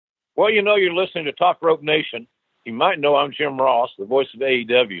Well, you know you're listening to Top Rope Nation. You might know I'm Jim Ross, the voice of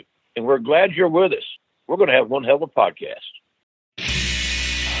AEW, and we're glad you're with us. We're going to have one hell of a podcast.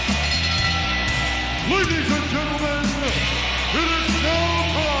 Ladies and gentlemen, it is now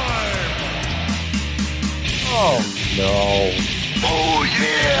time! Oh, no. Oh,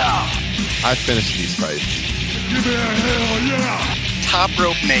 yeah! I finished these fights. Give me a hell yeah! Top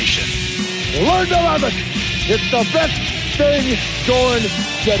Rope Nation. Learn to love it. It's the best thing going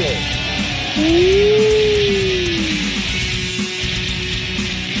today.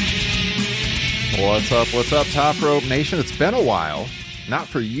 What's up, Top Rope Nation? It's been a while. Not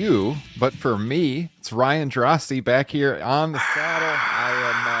for you, but for me. It's Ryan Drosty back here on the saddle.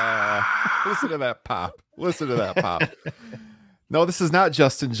 I am, listen to that pop. No, this is not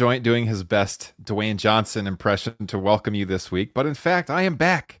Justin Joint doing his best Dwayne Johnson impression to welcome you this week, but in fact, I am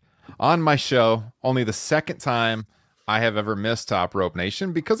back on my show, only the second time I have ever missed Top Rope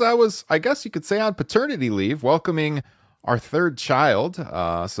Nation, because I was, I guess you could say, on paternity leave, welcoming our third child.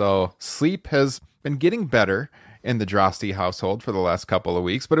 So sleep has been getting better in the Drosty household for the last couple of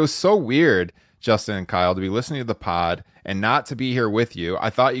weeks, but it was so weird, Justin and Kyle, to be listening to the pod and not to be here with you.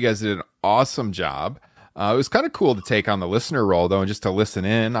 I thought you guys did an awesome job. It was kind of cool to take on the listener role, though, and just to listen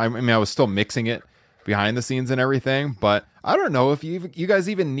in. I mean, I was still mixing it behind the scenes and everything, but I don't know if you guys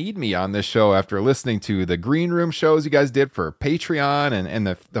even need me on this show after listening to the green room shows you guys did for Patreon and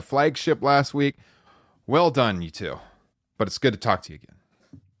the flagship last week. Well done, you two. But it's good to talk to you again.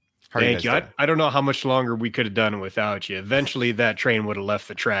 Thank you. I don't know how much longer we could have done it without you. Eventually, that train would have left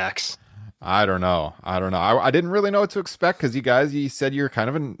the tracks. I don't know. I didn't really know what to expect because you said you were kind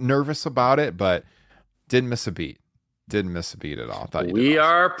of nervous about it, but didn't miss a beat. Didn't miss a beat at all. Thought we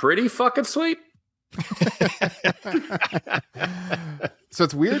are pretty fucking sweet. So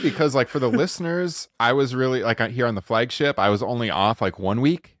it's weird because, like, for the listeners, I was really, like, here on the flagship, I was only off like 1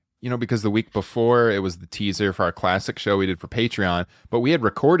 week, because the week before it was the teaser for our classic show we did for Patreon, but we had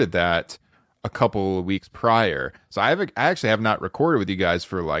recorded that a couple of weeks prior. So I actually have not recorded with you guys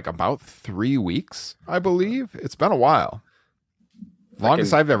for like about 3 weeks, I believe. It's been a while.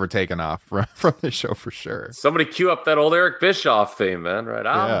 Longest I've ever taken off from the show for sure. Somebody cue up that old Eric Bischoff theme, man. Right?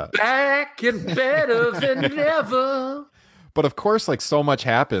 I'm back and better than ever. But of course, like, so much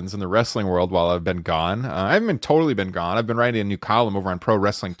happens in the wrestling world while I've been gone. I haven't totally been gone. I've been writing a new column over on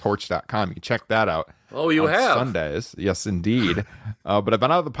ProWrestlingTorch.com. You can check that out. Oh, you have? Sundays. Yes, indeed. But I've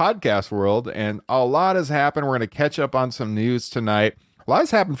been out of the podcast world, and a lot has happened. We're going to catch up on some news tonight. A lot has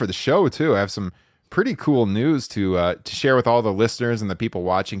happened for the show, too. I have some pretty cool news to share with all the listeners and the people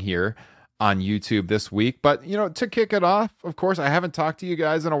watching here on YouTube this week. But, to kick it off, of course, I haven't talked to you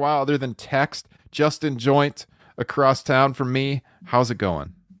guys in a while other than text. Justin Joint across town from me. How's it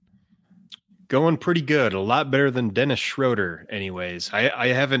going? Going pretty good. A lot better than Dennis Schroeder, anyways. I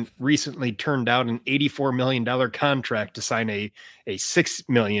haven't recently turned down an $84 million contract to sign a $6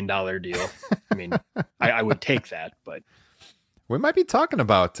 million deal. I mean, I would take that, but we might be talking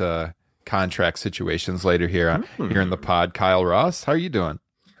about contract situations later here here in the pod. Kyle Ross, how are you doing?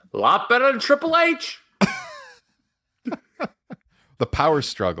 A lot better than Triple H. The power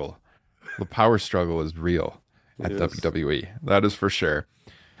struggle is real at WWE. That is for sure.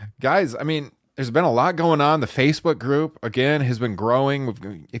 Guys, I mean, there's been a lot going on. The Facebook group, again, has been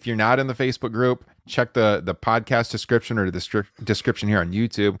growing. If you're not in the Facebook group, check the podcast description or the description here on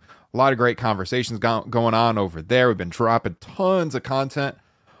YouTube. A lot of great conversations going on over there. We've been dropping tons of content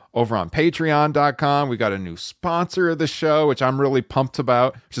over on Patreon.com. We got a new sponsor of the show, which I'm really pumped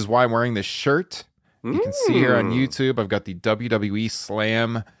about, which is why I'm wearing this shirt. You can see here on YouTube, I've got the WWE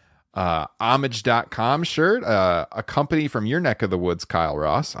Slam Homage.com shirt, a company from your neck of the woods, Kyle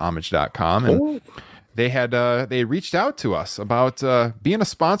Ross, Homage.com. And they reached out to us about being a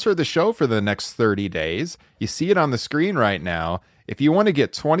sponsor of the show for the next 30 days. You see it on the screen right now. If you want to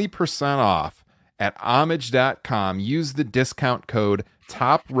get 20% off at Homage.com, use the discount code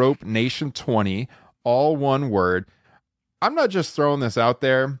TOPROPENATION20, all one word. I'm not just throwing this out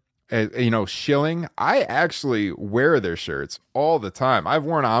there, shilling. I actually wear their shirts all the time. I've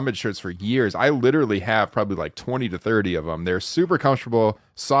worn Homage shirts for years. I literally have probably like 20 to 30 of them. They're super comfortable,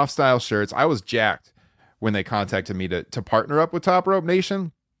 soft style shirts. I was jacked when they contacted me to partner up with Top Rope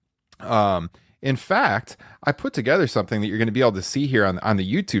Nation. In fact, I put together something that you're going to be able to see here on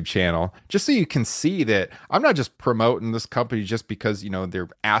the YouTube channel, just so you can see that I'm not just promoting this company just because, they're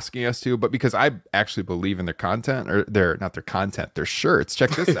asking us to, but because I actually believe in their content, or their shirts.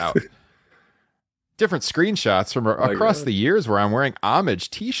 Check this out. Different screenshots from across the years where I'm wearing Homage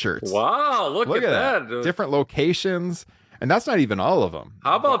t-shirts. Wow, look at that. Different locations. And that's not even all of them.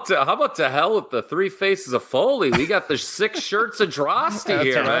 How about to hell with the 3 faces of Foley? We got the 6 shirts of Drosty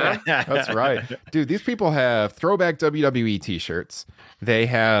here, man. That's right. Dude, these people have throwback WWE t-shirts. They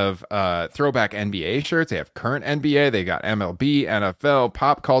have throwback NBA shirts. They have current NBA. They got MLB, NFL,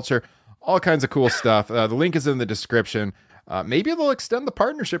 pop culture, all kinds of cool stuff. The link is in the description. Maybe they'll extend the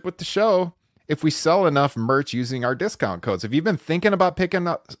partnership with the show if we sell enough merch using our discount codes. If you've been thinking about picking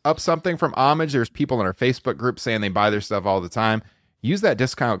up something from Homage, there's people in our Facebook group saying they buy their stuff all the time. Use that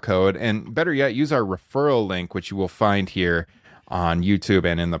discount code, and better yet, use our referral link, which you will find here on YouTube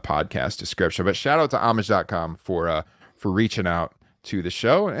and in the podcast description. But shout out to Homage.com for reaching out to the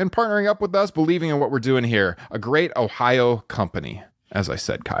show and partnering up with us, believing in what we're doing here. A great Ohio company, as I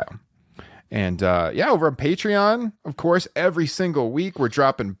said, Kyle. And over on Patreon, of course, every single week we're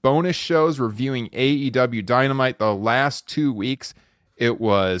dropping bonus shows reviewing AEW Dynamite. The last 2 weeks, it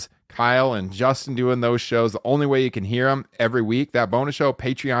was Kyle and Justin doing those shows. The only way you can hear them every week, that bonus show,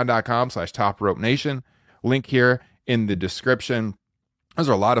 patreon.com/Top Rope Nation. Link here in the description. Those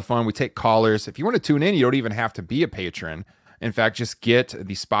are a lot of fun. We take callers. If you want to tune in, you don't even have to be a patron. In fact, just get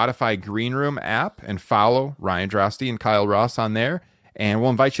the Spotify Green Room app and follow Ryan Drosty and Kyle Ross on there. And we'll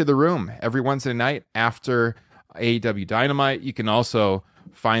invite you to the room every Wednesday night after AEW Dynamite. You can also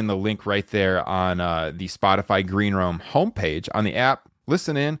find the link right there on the Spotify Green Room homepage on the app.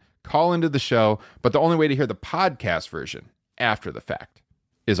 Listen in, call into the show. But the only way to hear the podcast version after the fact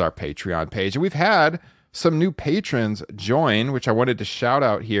is our Patreon page. And we've had some new patrons join, which I wanted to shout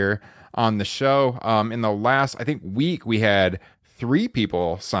out here on the show. In the last, I think, week, we had 3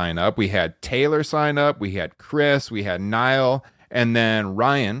 people sign up. We had Taylor sign up. We had Chris. We had Niall. And then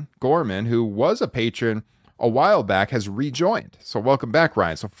Ryan Gorman, who was a patron a while back, has rejoined. So welcome back,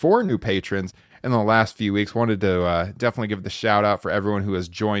 Ryan. So 4 new patrons in the last few weeks. Wanted to definitely give the shout out for everyone who has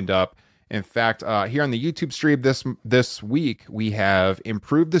joined up. In fact, here on the YouTube stream this week, we have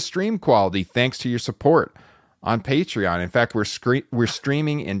improved the stream quality thanks to your support on Patreon. In fact, we're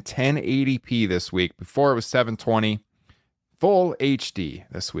streaming in 1080p this week. Before it was 720, full HD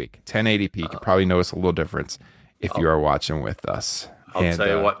this week. 1080p. You can probably notice a little difference if you are watching with us. I'll tell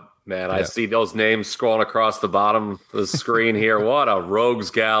you what, man, I see those names scrolling across the bottom of the screen here. What a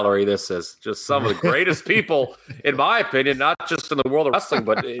rogues gallery this is. Just some of the greatest people, in my opinion, not just in the world of wrestling,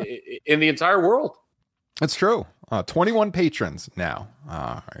 but in the entire world. It's true. 21 patrons now.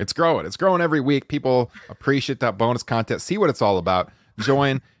 It's growing. It's growing every week. People appreciate that bonus content. See what it's all about.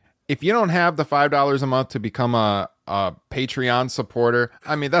 Join. If you don't have the $5 a month to become a Patreon supporter,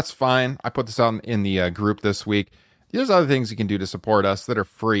 I mean, that's fine. I put this out in the group this week. There's other things you can do to support us that are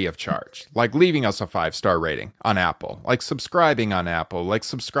free of charge, like leaving us a 5-star rating on Apple, like subscribing on Apple, like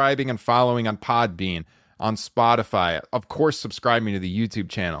subscribing and following on Podbean, on Spotify. Of course, subscribing to the YouTube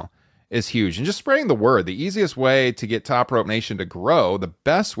channel is huge. And just spreading the word. The easiest way to get Top Rope Nation to grow, the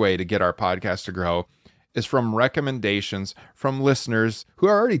best way to get our podcast to grow, is from recommendations from listeners who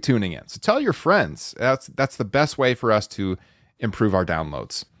are already tuning in. So tell your friends. That's the best way for us to improve our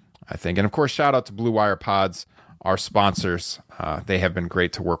downloads, I think. And of course, shout out to Blue Wire Pods, our sponsors. They have been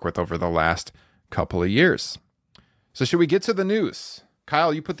great to work with over the last couple of years. So should we get to the news?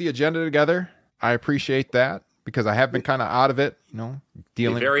 Kyle, you put the agenda together. I appreciate that because I have been kind of out of it,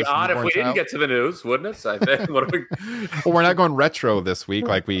 dealing with very odd if we didn't get to the news, wouldn't it? I think. Well, we're not going retro this week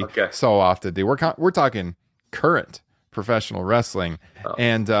like we so often do. We're talking current professional wrestling.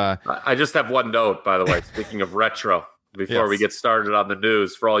 And I just have one note, by the way, speaking of retro, before we get started on the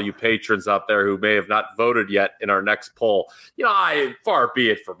news, for all you patrons out there who may have not voted yet in our next poll, far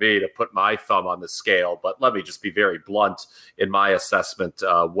be it for me to put my thumb on the scale, but let me just be very blunt in my assessment,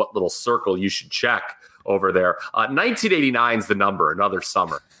 what little circle you should check over there. 1989 is the number, another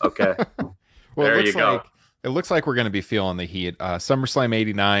summer. Okay. Well, there you go. It looks like we're going to be feeling the heat. SummerSlam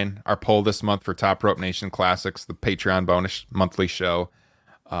 89, our poll this month for Top Rope Nation Classics, the Patreon bonus monthly show.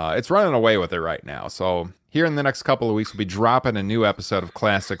 It's running away with it right now. So here in the next couple of weeks, we'll be dropping a new episode of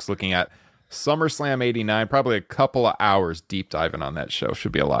Classics looking at SummerSlam 89, probably a couple of hours deep diving on that show.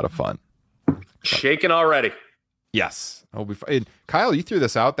 Should be a lot of fun. Shaking already. Yes. It'll be fun. Kyle, you threw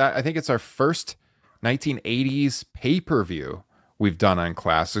this out. I think it's our first 1980s pay-per-view we've done on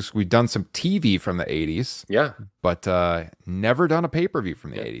Classics. We've done some TV from the 80s. Yeah. But never done a pay-per-view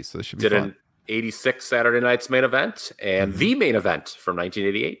from the 80s. So this should be fun. An 86 Saturday night's main event and the main event from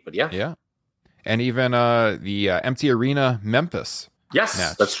 1988. But yeah. And even the Empty Arena Memphis. Yes,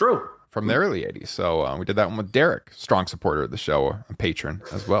 match that's true. From the early 80s. So we did that one with Derek, strong supporter of the show, a patron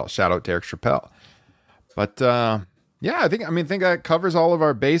as well. Shout out Derek Chappelle. But I think that covers all of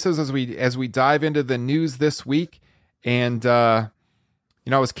our bases as we dive into the news this week. And I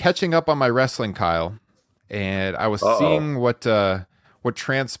was catching up on my wrestling, Kyle, and I was seeing what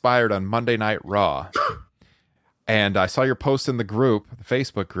transpired on Monday Night Raw. And I saw your post in the group, the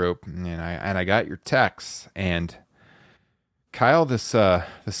Facebook group, and I got your text. And Kyle, this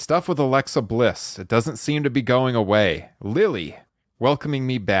stuff with Alexa Bliss, it doesn't seem to be going away. Lily welcoming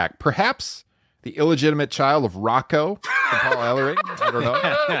me back. Perhaps the illegitimate child of Rocco from Paul Ellering. I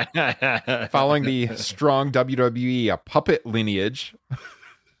don't know. Following the strong WWE puppet lineage.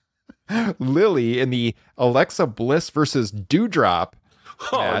 Lily in the Alexa Bliss versus Doudrop.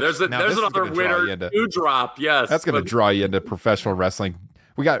 There's another winner. Doudrop, yes. That's going to draw you into professional wrestling.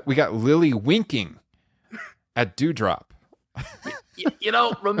 We got Lily winking at Doudrop.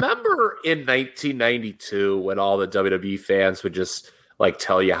 Remember in 1992 when all the WWE fans would just like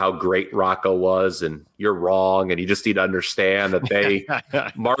tell you how great Rocco was, and you're wrong, and you just need to understand that they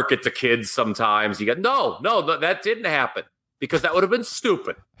market to kids sometimes. You go, no, that didn't happen because that would have been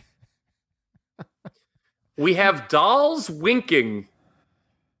stupid. We have dolls winking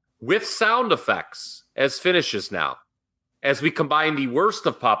with sound effects as finishes now, as we combine the worst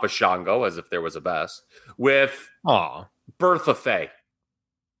of Papa Shango, as if there was a best, with Bertha Faye.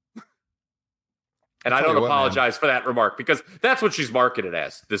 And I don't apologize for that remark because that's what she's marketed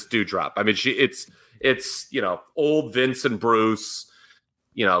as, this Doudrop. I mean, it's old Vince and Bruce,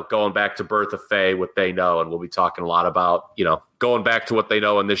 going back to Bertha Faye, what they know, and we'll be talking a lot about, going back to what they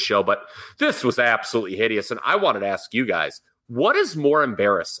know in this show. But this was absolutely hideous, and I wanted to ask you guys, what is more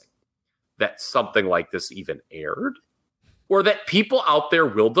embarrassing? That something like this even aired, or that people out there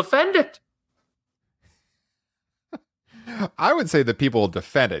will defend it? I would say that people will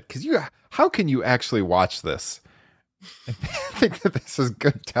defend it, because how can you actually watch this and think that this is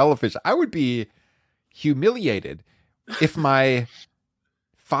good television? I would be humiliated if my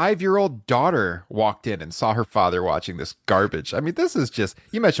 5-year-old daughter walked in and saw her father watching this garbage. I mean, this is just,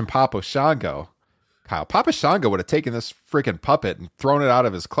 you mentioned Papa Shango. Kyle, Papa Shango would have taken this freaking puppet and thrown it out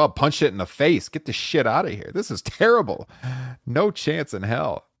of his club, punched it in the face. Get the shit out of here. This is terrible. No chance in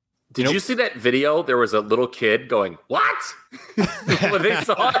hell. Did you see that video? There was a little kid going, "What?" when they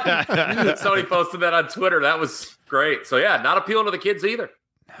saw it. Somebody posted that on Twitter. That was great. So yeah, not appealing to the kids either.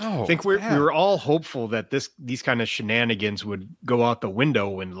 No, I think we were all hopeful that these kind of shenanigans would go out the window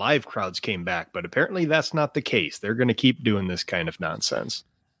when live crowds came back, but apparently that's not the case. They're going to keep doing this kind of nonsense.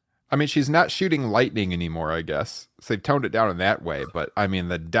 I mean, she's not shooting lightning anymore, I guess. So they've toned it down in that way. But, I mean,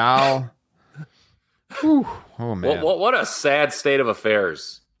 the doll... Whew, oh, man. What a sad state of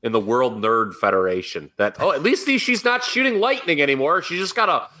affairs in the World Nerd Federation. That at least she's not shooting lightning anymore. She just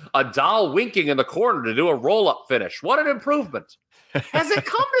got a doll winking in the corner to do a roll-up finish. What an improvement. Has it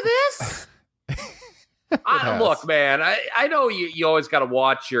come to this? Look, man, I know you always got to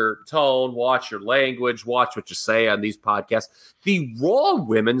watch your tone, watch your language, watch what you say on these podcasts. The Raw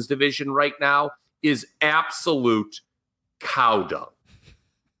women's division right now is absolute cow dung.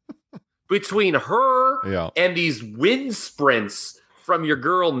 Between her and these wind sprints from your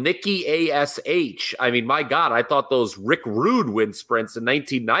girl Nikki ASH. I mean, my God, I thought those Rick Rude wind sprints in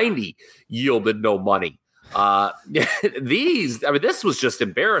 1990 yielded no money. This was just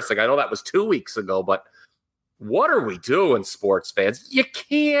embarrassing. I know that was 2 weeks ago, but what are we doing, sports fans? You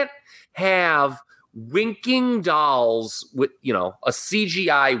can't have winking dolls with, a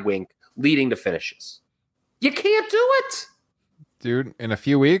CGI wink leading to finishes. You can't do it. Dude, in a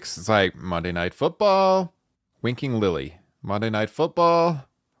few weeks, it's like Monday Night Football, winking Lily. Monday Night Football,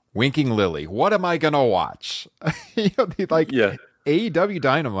 winking Lily. What am I going to watch? AEW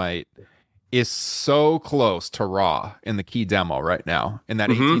Dynamite is so close to Raw in the key demo right now in that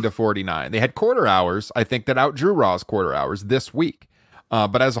 18-49. They had quarter hours, I think, that outdrew Raw's quarter hours this week.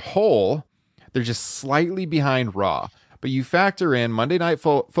 But as a whole, they're just slightly behind Raw. But you factor in Monday Night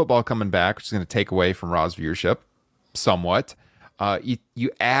Football coming back, which is going to take away from Raw's viewership somewhat.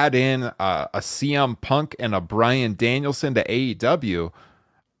 You add in a CM Punk and a Bryan Danielson to AEW.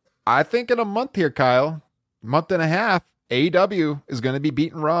 I think in a month here, Kyle, month and a half, AEW is going to be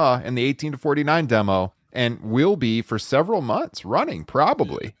beating Raw in the 18-49 demo and will be for several months running,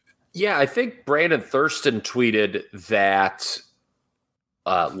 probably. Yeah, I think Brandon Thurston tweeted that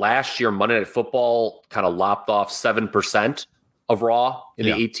last year Monday Night Football kind of lopped off 7% of Raw in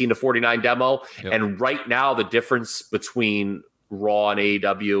the 18-49 demo. Yep. And right now the difference between Raw and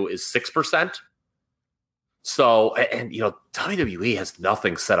AEW is 6%. So, and WWE has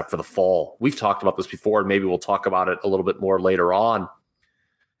nothing set up for the fall. We've talked about this before, and maybe we'll talk about it a little bit more later on.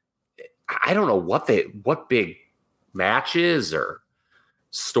 I don't know what big matches or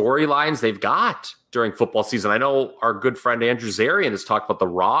storylines they've got during football season. I know our good friend Andrew Zarian has talked about The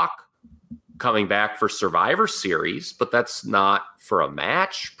Rock coming back for Survivor Series, but that's not for a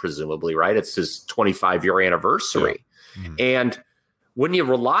match, presumably, right? It's his 25-year anniversary. Yeah. Mm-hmm. And when you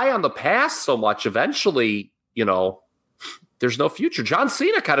rely on the past so much, eventually, there's no future. John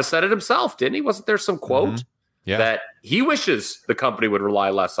Cena kind of said it himself, didn't he? Wasn't there some quote that he wishes the company would rely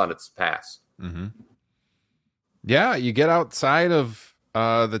less on its past? Mm-hmm. Yeah, you get outside of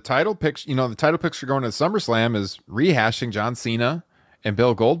the title picture. The title picture going to SummerSlam is rehashing John Cena and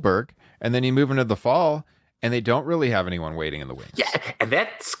Bill Goldberg, and then you move into the fall, and they don't really have anyone waiting in the wings. Yeah, and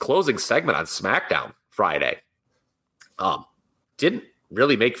that's closing segment on SmackDown Friday. Didn't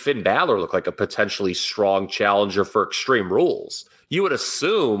really make Finn Balor look like a potentially strong challenger for Extreme Rules. You would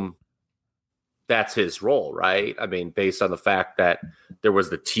assume that's his role, right? I mean, based on the fact that there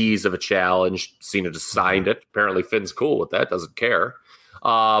was the tease of a challenge, Cena just signed it. Apparently Finn's cool with that, doesn't care.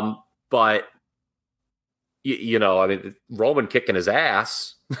 But Roman kicking his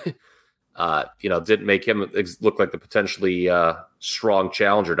ass, didn't make him look like the potentially strong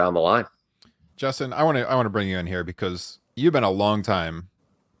challenger down the line. Justin, I want to bring you in here because you've been a long time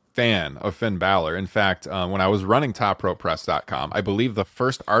fan of Finn Balor. In fact, when I was running TopRopePress.com, I believe the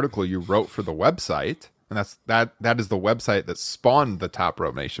first article you wrote for the website, and that is the website that spawned the Top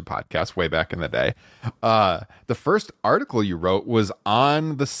Rope Nation podcast way back in the day. The first article you wrote was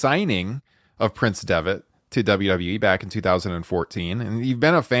on the signing of Prince Devitt to WWE back in 2014, and you've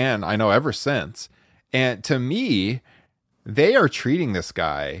been a fan, I know, ever since. And to me, they are treating this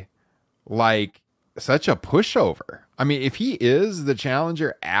guy like such a pushover. I mean, if he is the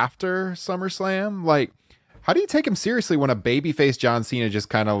challenger after SummerSlam, like, how do you take him seriously when a babyface John Cena just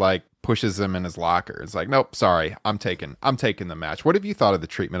kind of like pushes him in his locker? It's like, nope, sorry, I'm taking the match. What have you thought of the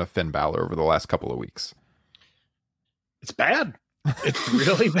treatment of Finn Balor over the last couple of weeks? It's bad. It's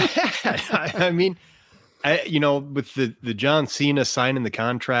really bad. I mean, with the John Cena signing the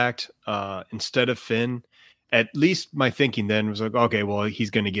contract instead of Finn, at least my thinking then was like, okay, well,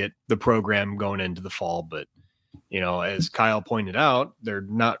 he's going to get the program going into the fall. But, as Kyle pointed out, they're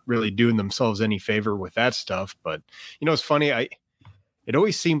not really doing themselves any favor with that stuff. But, it's funny. It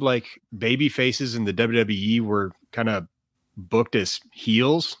always seemed like baby faces in the WWE were kind of booked as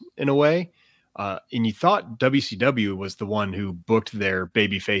heels in a way. And you thought WCW was the one who booked their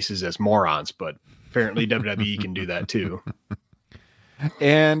baby faces as morons, but apparently WWE can do that too.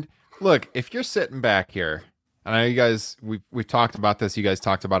 And look, if you're sitting back here, I know you guys, we've talked about this. You guys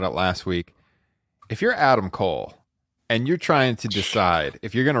talked about it last week. If you're Adam Cole and you're trying to decide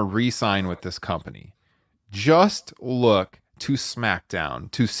if you're going to re-sign with this company, just look to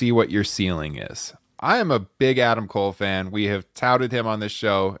SmackDown to see what your ceiling is. I am a big Adam Cole fan. We have touted him on this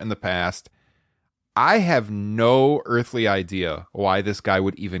show in the past. I have no earthly idea why this guy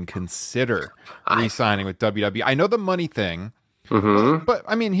would even consider re-signing with WWE. I know the money thing, but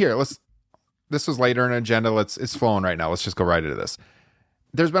I mean, this was later in an agenda. It's flowing right now. Let's just go right into this.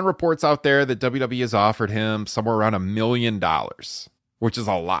 There's been reports out there that WWE has offered him somewhere around $1 million, which is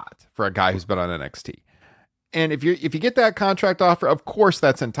a lot for a guy who's been on NXT. And if you get that contract offer, of course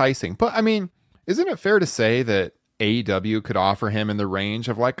that's enticing. But I mean, isn't it fair to say that AEW could offer him in the range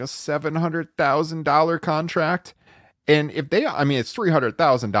of like a $700,000 contract? And if it's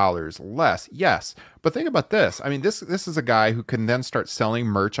 $300,000 less, yes. But think about this. I mean, this is a guy who can then start selling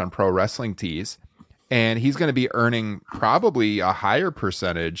merch on Pro Wrestling Tees, and he's going to be earning probably a higher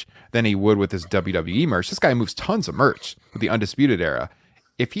percentage than he would with his WWE merch. This guy moves tons of merch with the Undisputed Era.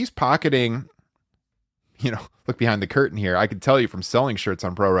 If he's pocketing, look behind the curtain here, I can tell you from selling shirts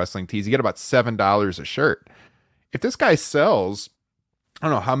on Pro Wrestling Tees, you get about $7 a shirt. If this guy sells, I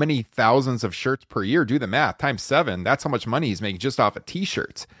don't know how many thousands of shirts per year, do the math, times 7, that's how much money he's making just off of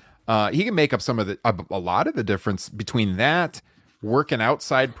t-shirts. He can make up a lot of the difference between that, working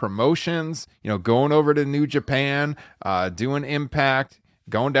outside promotions, going over to New Japan, doing Impact,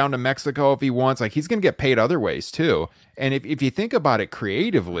 going down to Mexico if he wants. Like, he's going to get paid other ways too. And if you think about it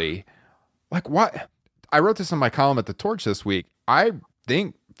creatively, like, what? I wrote this in my column at The Torch this week. I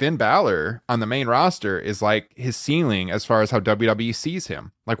think Finn Balor on the main roster is like his ceiling as far as how WWE sees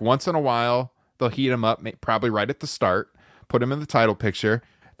him. Like, once in a while, they'll heat him up, probably right at the start, put him in the title picture.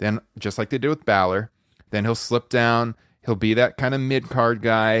 Then, just like they did with Balor, then he'll slip down. He'll be that kind of mid-card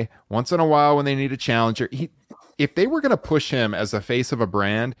guy. Once in a while when they need a challenger. If they were going to push him as the face of a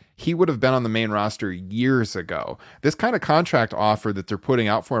brand, he would have been on the main roster years ago. This kind of contract offer that they're putting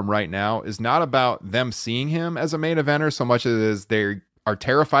out for him right now is not about them seeing him as a main eventer so much as they are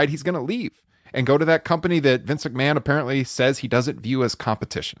terrified he's going to leave and go to that company that Vince McMahon apparently says he doesn't view as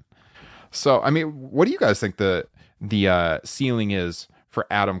competition. So, I mean, what do you guys think the ceiling is for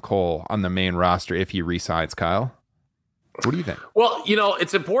Adam Cole on the main roster if he re-signs, Kyle? What do you think? Well,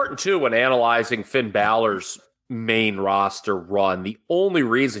 it's important too when analyzing Finn Balor's main roster run. The only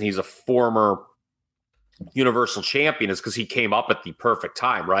reason he's a former Universal Champion is because he came up at the perfect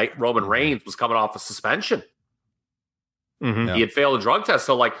time, right? Roman Reigns was coming off a suspension. Mm-hmm. Yeah. He had failed a drug test.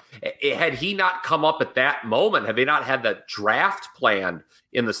 So, had he not come up at that moment, had they not had that draft planned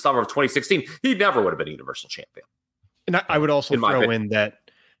in the summer of 2016, he never would have been a Universal Champion. And I would also throw opinion. in that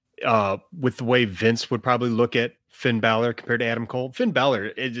with the way Vince would probably look at Finn Balor compared to Adam Cole, Finn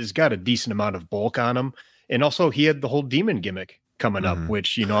Balor has got a decent amount of bulk on him. And also he had the whole demon gimmick coming up,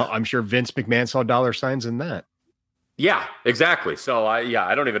 which, I'm sure Vince McMahon saw dollar signs in that. Yeah, exactly. So,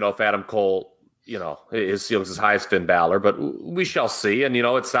 I don't even know if Adam Cole, his ceiling's as high as Finn Balor, but we shall see. And,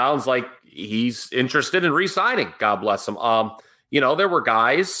 it sounds like he's interested in re-signing. God bless him. There were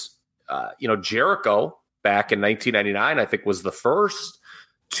guys, Jericho back in 1999, I think was the first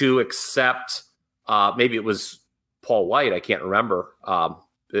to accept, maybe it was Paul White. I can't remember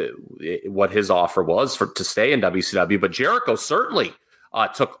what his offer was to stay in WCW, but Jericho certainly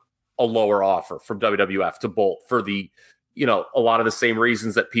took a lower offer from WWF to Bolt for the, a lot of the same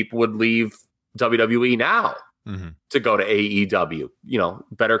reasons that people would leave WWE now to go to AEW,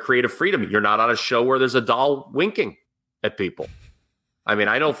 better creative freedom. You're not on a show where there's a doll winking at people. I mean,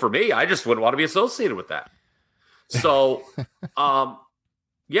 I know for me, I just wouldn't want to be associated with that. So,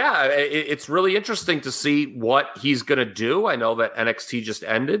 it's really interesting to see what he's going to do. I know that NXT just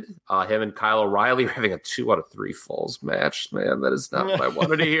ended. Him and Kyle O'Reilly are having a 2 out of 3 falls match. Man, that is not what I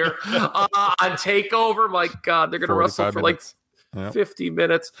wanted to hear. On TakeOver, my God, they're going to wrestle for minutes. 50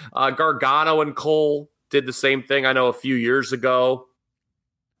 minutes. Gargano and Cole did the same thing, I know, a few years ago.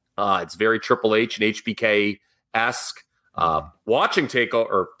 It's very Triple H and HBK-esque. Watching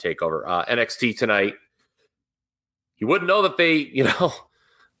TakeOver NXT tonight, you wouldn't know that they,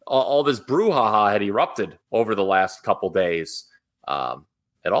 all this brouhaha had erupted over the last couple days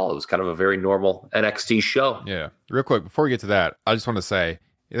at all. It was kind of a very normal NXT show. Yeah. Real quick, before we get to that, I just want to say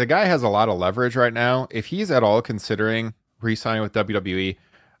the guy has a lot of leverage right now. If he's at all considering re-signing with WWE,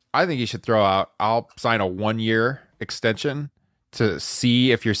 I think he should throw out, I'll sign a 1-year extension to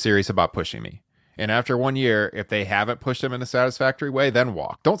see if you're serious about pushing me. And after 1 year, if they haven't pushed him in a satisfactory way, then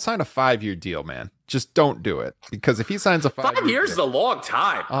walk. Don't sign a 5-year deal, man. Just don't do it. Because if he signs a 5 years is a long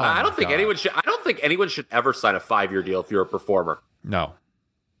time. Oh I don't think anyone should ever sign a 5-year deal if you're a performer. No.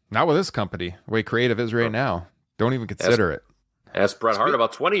 Not with this company. The way creative is right now. Don't even consider it. Ask Bret Hart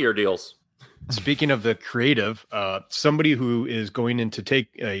about 20-year deals. Speaking of the creative, somebody who is going in to take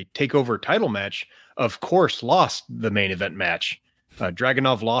a takeover title match, of course, lost the main event match.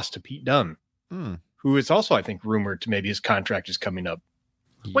 Dragunov lost to Pete Dunne. Who is also, I think, rumored to maybe his contract is coming up.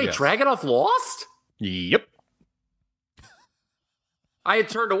 Wait, yes. Dragunov lost? Yep. I had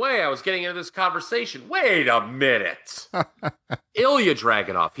turned away. I was getting into this conversation. Wait a minute. Ilya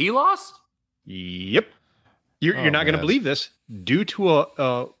Dragunov, he lost? Yep. You're not going to believe this. Due to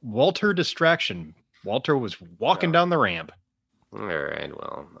a Walter distraction, Walter was walking down the ramp. All right,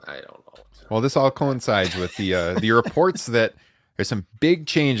 well, I don't know. Well, this all coincides with the reports that there's some big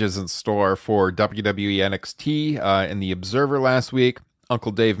changes in store for WWE NXT. In the Observer last week,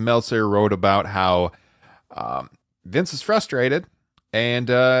 Uncle Dave Meltzer wrote about how Vince is frustrated, and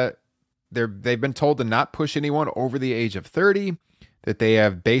they've been told to not push anyone over the age of 30, that they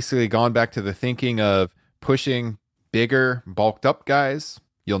have basically gone back to the thinking of pushing bigger, bulked up guys.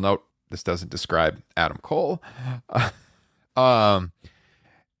 You'll note this doesn't describe Adam Cole.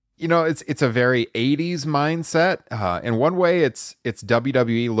 It's a very 80s mindset. In one way, it's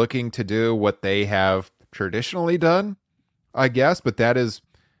WWE looking to do what they have traditionally done, I guess, but that is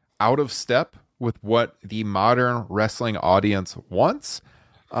out of step with what the modern wrestling audience wants.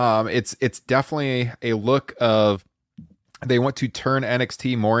 It's definitely a look of they want to turn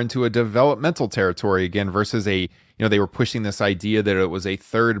NXT more into a developmental territory again versus they were pushing this idea that it was a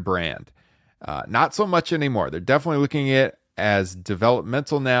third brand. Not so much anymore. They're definitely looking at it as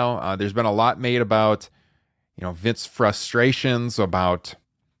developmental now. There's been a lot made about, Vince's frustrations about,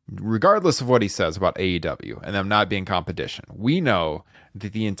 regardless of what he says about AEW and them not being competition. We know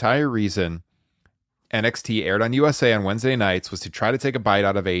that the entire reason NXT aired on USA on Wednesday nights was to try to take a bite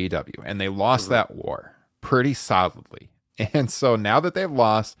out of AEW, and they lost that war pretty solidly. And so now that they've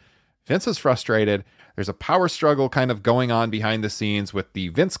lost, Vince is frustrated. There's a power struggle kind of going on behind the scenes with the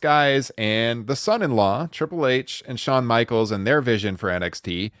Vince guys and the son-in-law, Triple H and Shawn Michaels, and their vision for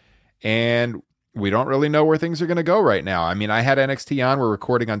NXT. And we don't really know where things are going to go right now. I mean, I had NXT on. We're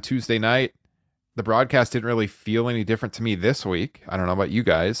recording on Tuesday night. The broadcast didn't really feel any different to me this week. I don't know about you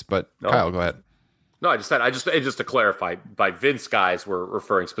guys, but no. Kyle, go ahead. No, just to clarify, by Vince guys, we're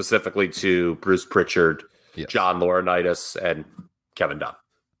referring specifically to Bruce Pritchard, John Laurinaitis and Kevin Dunn.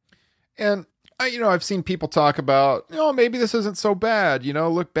 And I've seen people talk about, maybe this isn't so bad.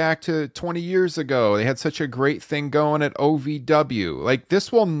 Look back to 20 years ago. They had such a great thing going at OVW. Like,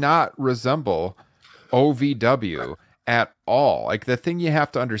 this will not resemble OVW at all. Like, the thing you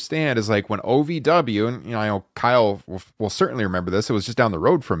have to understand is, like, when OVW, and I know Kyle will certainly remember this, it was just down the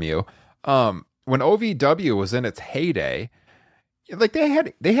road from you. When OVW was in its heyday, like, they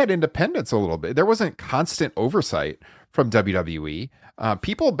had independence a little bit. There wasn't constant oversight from WWE.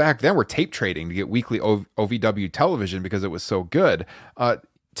 People back then were tape trading to get weekly OVW television because it was so good.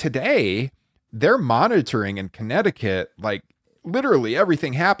 Today, they're monitoring in Connecticut, like, literally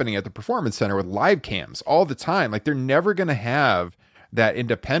everything happening at the Performance Center with live cams all the time. Like, they're never going to have that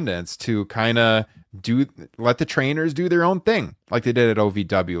independence to kind of let the trainers do their own thing like they did at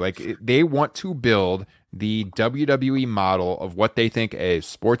OVW. Like, they want to build the WWE model of what they think a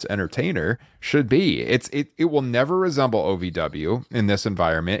sports entertainer should be. It will never resemble OVW in this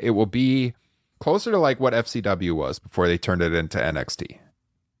environment. It will be closer to like what FCW was before they turned it into NXT.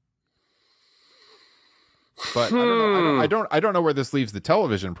 But I don't know where this leaves the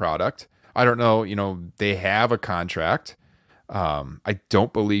television product. I don't know, they have a contract. I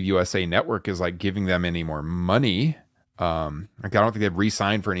don't believe USA Network is like giving them any more money. Like, I don't think they've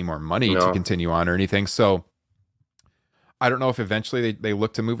re-signed for any more money to continue on or anything. So I don't know if eventually they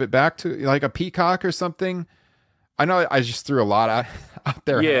look to move it back to like a Peacock or something. I know I just threw a lot out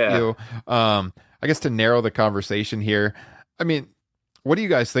there at you. I guess to narrow the conversation here, I mean, what do you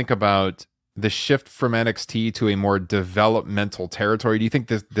guys think about the shift from NXT to a more developmental territory? Do you think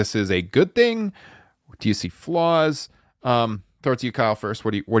this is a good thing? Do you see flaws? Throw it to you, Kyle, first.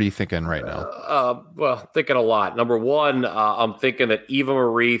 What are you thinking right now? Well, thinking a lot. Number one, I'm thinking that Eva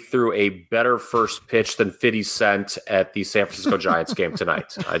Marie threw a better first pitch than 50 Cent at the San Francisco Giants game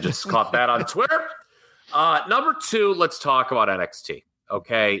tonight. I just caught that on Twitter. Number two, let's talk about NXT.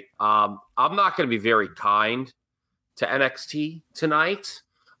 Okay. I'm not going to be very kind to NXT tonight.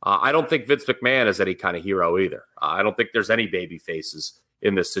 I don't think Vince McMahon is any kind of hero either. I don't think there's any baby faces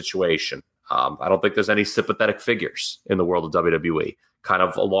in this situation. I don't think there's any sympathetic figures in the world of WWE, kind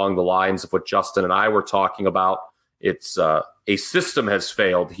of along the lines of what Justin and I were talking about. It's a system has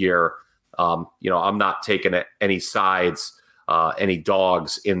failed here. I'm not taking any sides, any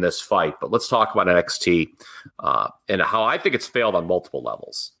dogs in this fight, but let's talk about NXT and how I think it's failed on multiple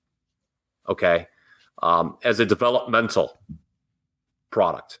levels. Okay. As a developmental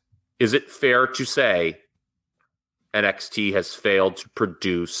product, is it fair to say NXT has failed to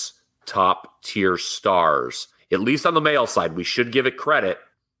produce top tier stars, at least on the male side? We should give it credit.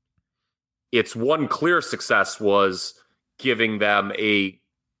 Its one clear success was giving them a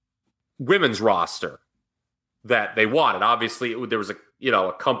women's roster that they wanted. Obviously, there was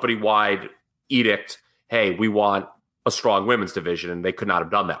a company-wide edict. Hey, we want a strong women's division, and they could not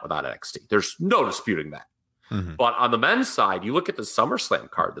have done that without NXT. There's no disputing that. Mm-hmm. But on the men's side, you look at the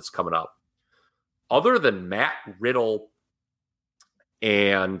SummerSlam card that's coming up. Other than Matt Riddle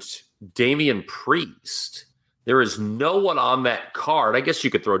and Damian Priest, there is no one on that card. I guess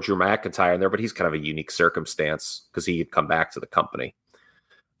you could throw Drew McIntyre in there, but he's kind of a unique circumstance because he had come back to the company.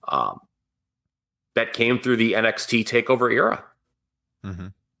 That came through the NXT TakeOver era. Mm-hmm.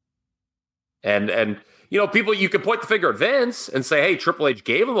 And people, you could point the finger at Vince and say, hey, Triple H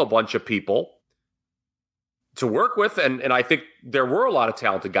gave him a bunch of people to work with. And I think there were a lot of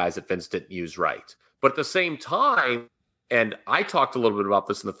talented guys that Vince didn't use right. But at the same time, and I talked a little bit about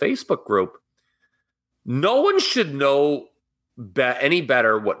this in the Facebook group, no one should know any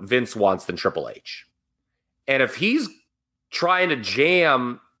better what Vince wants than Triple H. And if he's trying to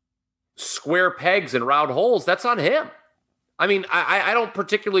jam square pegs in round holes, that's on him. I mean, I don't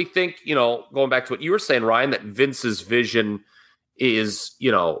particularly think, going back to what you were saying, Ryan, that Vince's vision is,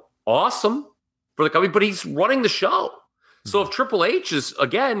 awesome for the company, but he's running the show. So if Triple H is,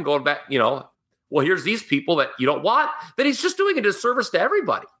 again, going back, well, here's these people that you don't want, then he's just doing a disservice to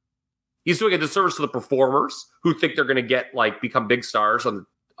everybody. He's doing a disservice to the performers who think they're going to become big stars on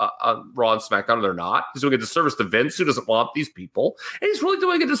Raw and SmackDown, and they're not. He's doing a disservice to Vince, who doesn't want these people. And he's really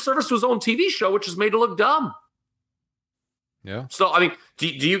doing a disservice to his own TV show, which is made to look dumb. Yeah. So, I mean, do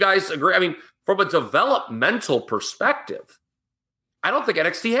you guys agree? I mean, from a developmental perspective, I don't think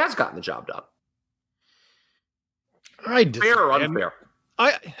NXT has gotten the job done. Fair or unfair?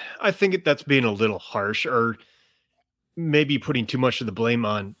 I think that's being a little harsh, or maybe putting too much of the blame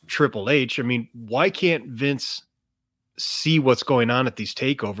on Triple H. I mean, why can't Vince see what's going on at these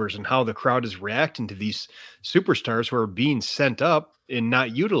takeovers and how the crowd is reacting to these superstars who are being sent up and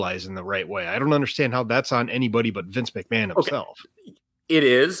not utilized in the right way? I don't understand how that's on anybody but Vince McMahon himself. Okay. it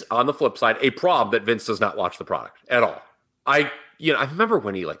is, on the flip side, a problem that Vince does not watch the product at all. I remember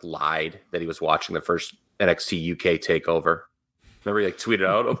when he lied that he was watching the first NXT UK takeover. Remember he tweeted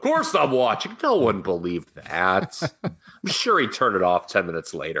out, "Of course I'm watching." No one believed that. I'm sure he turned it off 10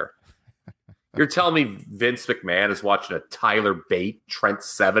 minutes later. You're telling me Vince McMahon is watching a Tyler Bate, Trent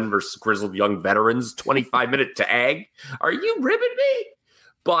Seven versus Grizzled Young Veterans 25-minute tag? Are you ribbing me?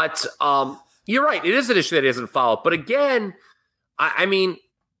 But you're right. It is an issue that he hasn't followed. But again, I mean,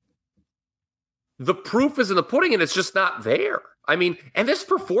 the proof is in the pudding, and it's just not there. I mean, and this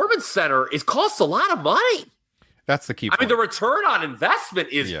performance center costs a lot of money. That's the key point. I mean, the return on investment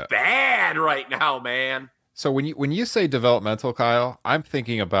is bad right now, man. So when you say developmental, Kyle, I'm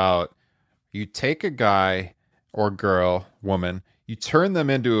thinking about you take a guy or girl, woman, you turn them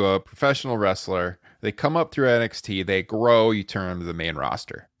into a professional wrestler. They come up through NXT, they grow, you turn them to the main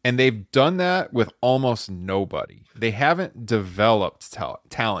roster. And they've done that with almost nobody. They haven't developed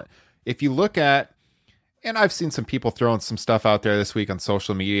talent. If you look at, and I've seen some people throwing some stuff out there this week on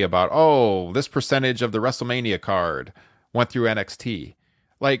social media about, oh, this percentage of the WrestleMania card went through NXT.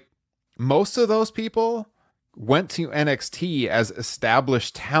 Like, most of those people went to NXT as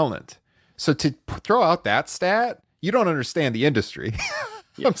established talent. So to throw out that stat, you don't understand the industry.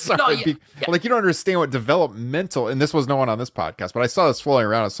 I'm sorry. You don't understand what developmental, and this was no one on this podcast, but I saw this floating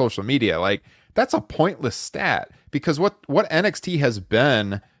around on social media. Like, that's a pointless stat, because what NXT has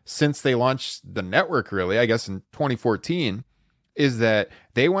been since they launched the network, really, I guess in 2014, is that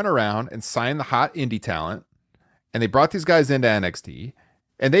they went around and signed the hot indie talent, and they brought these guys into NXT,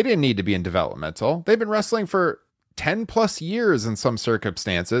 and they didn't need to be in developmental. They've been wrestling for 10 plus years in some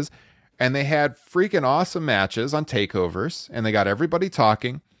circumstances. And they had freaking awesome matches on takeovers, and they got everybody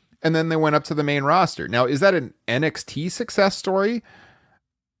talking, and then they went up to the main roster. Now, is that an NXT success story?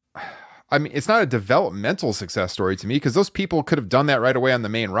 I mean, it's not a developmental success story to me, because those people could have done that right away on the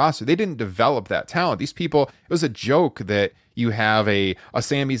main roster. They didn't develop that talent. These people, it was a joke that you have a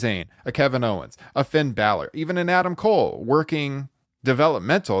Sami Zayn, a Kevin Owens, a Finn Balor, even an Adam Cole working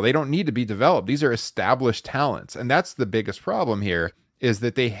developmental. They don't need to be developed. These are established talents, and that's the biggest problem here. Is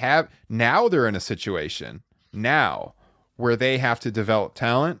that they're in a situation now where they have to develop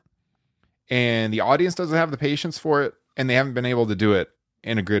talent, and the audience doesn't have the patience for it, and they haven't been able to do it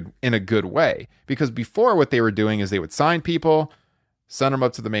in a good way. Because before, what they were doing is they would sign people, send them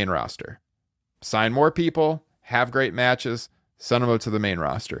up to the main roster, sign more people, have great matches, send them up to the main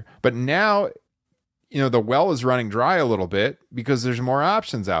roster. But now, the well is running dry a little bit because there's more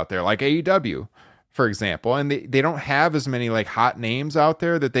options out there, like AEW. For example, and they don't have as many hot names out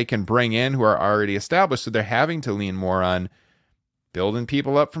there that they can bring in who are already established. So they're having to lean more on building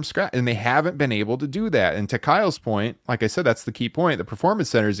people up from scratch, and they haven't been able to do that. And to Kyle's point, like I said, that's the key point. The Performance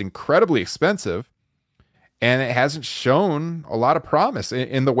Center is incredibly expensive, and it hasn't shown a lot of promise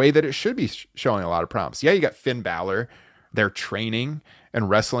in the way that it should be showing a lot of promise. Yeah, you got Finn Balor. They're training and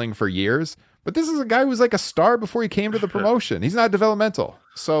wrestling for years, but this is a guy who was a star before he came to the promotion. He's not developmental.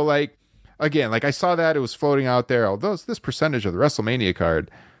 So again, I saw that it was floating out there. Oh, this percentage of the WrestleMania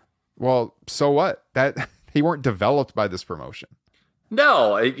card. Well, so what? That they weren't developed by this promotion.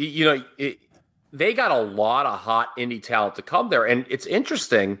 No, they got a lot of hot indie talent to come there, and it's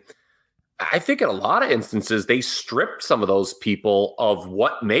interesting. I think in a lot of instances they stripped some of those people of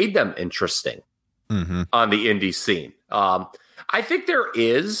what made them interesting on the indie scene. I think there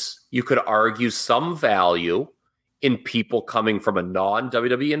is, you could argue, some value in people coming from a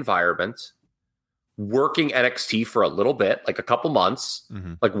non-WWE environment, working NXT for a little bit, like a couple months,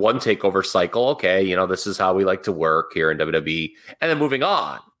 like one takeover cycle. Okay, this is how we like to work here in WWE, and then moving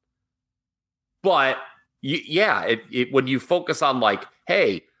on. But when you focus on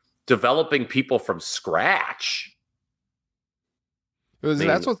hey, developing people from scratch.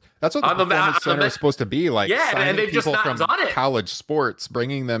 That's what the Performance Center is supposed to be like. Yeah, and they've just not done it. College sports,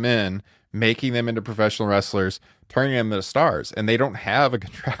 bringing them in, making them into professional wrestlers, turning them into stars, and they don't have a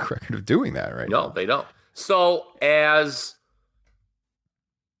good track record of doing that right now. No, they don't. So as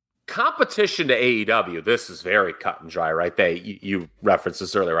competition to AEW, this is very cut and dry, right? You referenced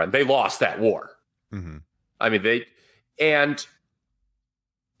this earlier on. They lost that war. I mean, it'd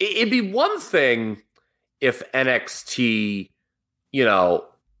be one thing if NXT,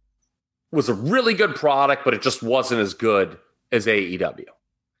 was a really good product, but it just wasn't as good as AEW.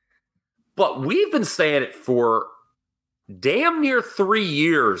 But we've been saying it for damn near 3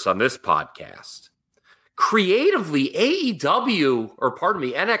 years on this podcast. Creatively,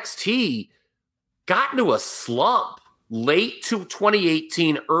 NXT got into a slump late to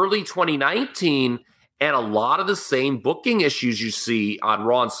 2018, early 2019, and a lot of the same booking issues you see on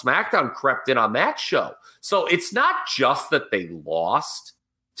Raw and SmackDown crept in on that show. So it's not just that they lost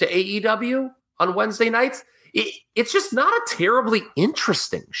to AEW on Wednesday nights. It's just not a terribly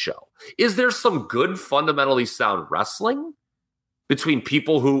interesting show. Is there some good, fundamentally sound wrestling between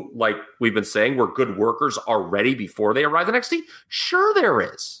people who, like we've been saying, were good workers already before they arrived at NXT? Sure there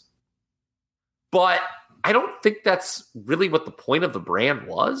is. But I don't think that's really what the point of the brand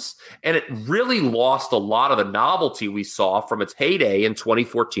was. And it really lost a lot of the novelty we saw from its heyday in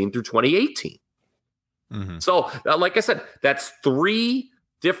 2014 through 2018. Mm-hmm. So, like I said, that's 3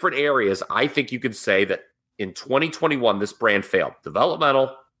 different areas I think you could say that in 2021, this brand failed.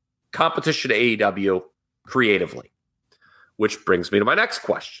 Developmental, competition to AEW, creatively. Which brings me to my next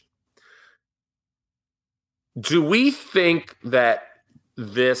question. Do we think that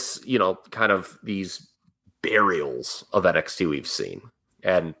this, kind of these burials of NXT we've seen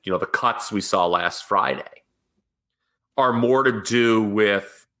and, the cuts we saw last Friday are more to do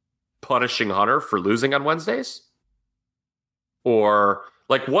with punishing Hunter for losing on Wednesdays? Or,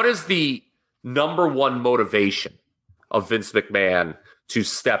 what is the number one motivation of Vince McMahon to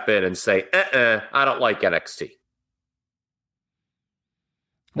step in and say, I don't like NXT?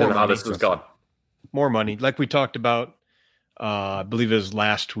 And how this is going. More money. Like we talked about, I believe it was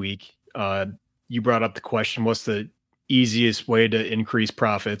last week. You brought up the question, what's the easiest way to increase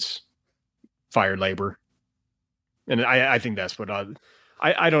profits? Fire labor. And I think that's what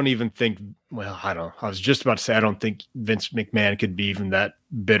I don't even think, I was just about to say, I don't think Vince McMahon could be even that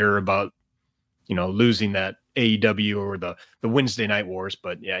bitter about, losing that AEW or the Wednesday Night Wars.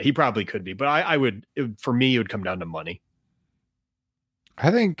 But yeah, he probably could be. But for me, it would come down to money. I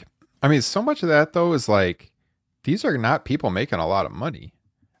think, so much of that though is these are not people making a lot of money.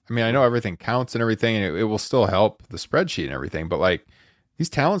 I know everything counts and everything, and it will still help the spreadsheet and everything, but these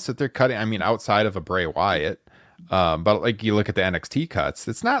talents that they're cutting, outside of a Bray Wyatt, but you look at the NXT cuts,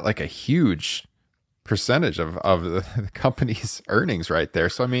 it's not a huge percentage of the company's earnings right there.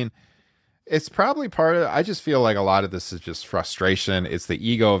 So, it's probably part of, I just feel like a lot of this is just frustration. It's the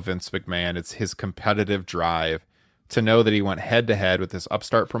ego of Vince McMahon. It's his competitive drive to know that he went head to head with this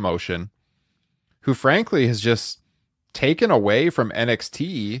upstart promotion who frankly has just taken away from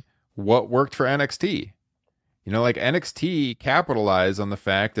NXT what worked for NXT. NXT capitalized on the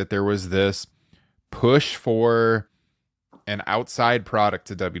fact that there was this push for an outside product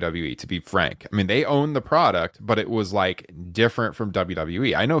to WWE, to be frank. They owned the product, but it was different from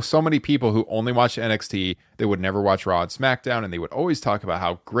WWE. I know so many people who only watch NXT, they would never watch Raw and SmackDown, and they would always talk about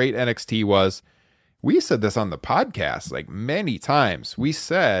how great NXT was. We said this on the podcast many times. We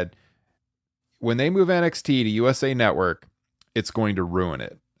said when they move NXT to USA Network, it's going to ruin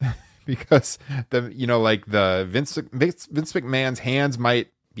it because the Vince McMahon's hands might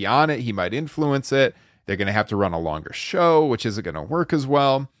be on it. He might influence it. They're going to have to run a longer show, which isn't going to work as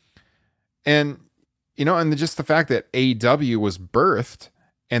well. And, and just the fact that AEW was birthed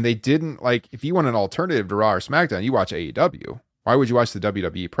and they didn't if you want an alternative to Raw or SmackDown, you watch AEW. Why would you watch the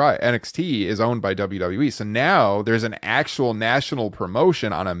WWE prior? NXT is owned by WWE. So now there's an actual national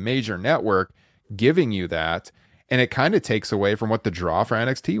promotion on a major network giving you that. And it kind of takes away from what the draw for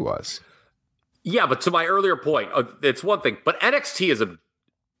NXT was. Yeah, but to my earlier point, it's one thing. But NXT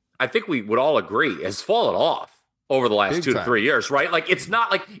I think we would all agree, has fallen off over the last 2 to 3 years, right? It's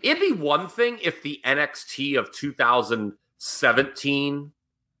not it'd be one thing if the NXT of 2017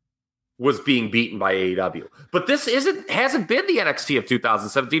 was being beaten by AEW. But this hasn't been the NXT of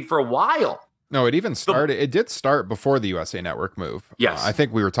 2017 for a while. No, it even started. It did start before the USA Network move. Yes. I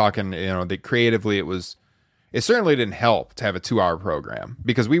think we were talking, that creatively it certainly didn't help to have a 2-hour program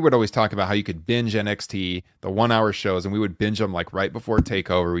because we would always talk about how you could binge NXT, the 1-hour shows, and we would binge them right before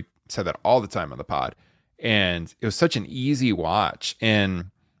TakeOver. We said that all the time on the pod. And it was such an easy watch.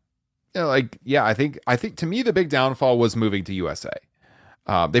 And I think to me, the big downfall was moving to USA.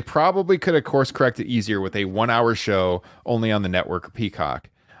 They probably could have course corrected easier with a 1-hour show only on the network or Peacock.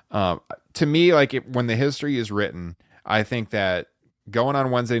 To me, when the history is written, I think that going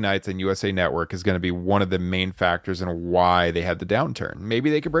on Wednesday nights and USA Network is going to be one of the main factors in why they had the downturn. Maybe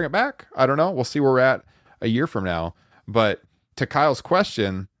they could bring it back. I don't know. We'll see where we're at a year from now. But to Kyle's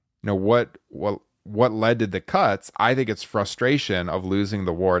question, what led to the cuts? I think it's frustration of losing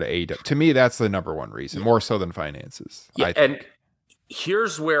the war to AEW. To me, that's the number one reason, more so than finances. Yeah, and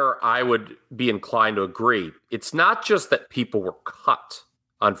here's where I would be inclined to agree. It's not just that people were cut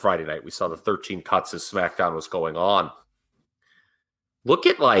on Friday night. We saw the 13 cuts as SmackDown was going on. Look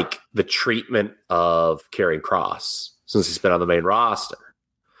at the treatment of Karrion Kross since he's been on the main roster.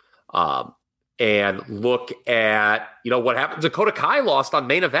 And look at, what happened. Dakota Kai lost on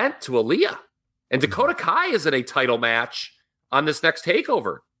main event to Aaliyah. And Dakota Kai is in a title match on this next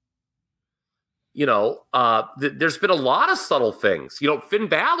TakeOver. there's been a lot of subtle things. Finn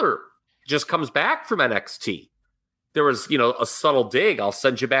Balor just comes back from NXT. There was, a subtle dig. I'll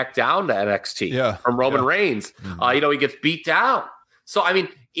send you back down to NXT from Roman Reigns. He gets beat down. So, I mean,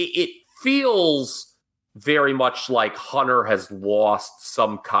 it feels very much like Hunter has lost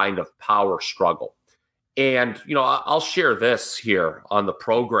some kind of power struggle. And, I'll share this here on the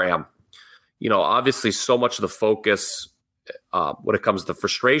program. Obviously so much of the focus when it comes to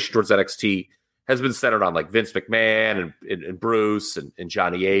frustration towards NXT has been centered on like Vince McMahon and Bruce and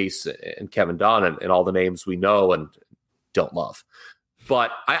Johnny Ace and Kevin Dunn and all the names we know and don't love.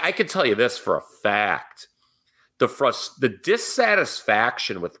 But I can tell you this for a fact. The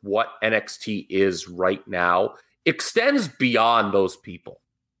dissatisfaction with what NXT is right now extends beyond those people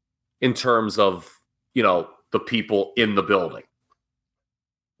in terms of, the people in the building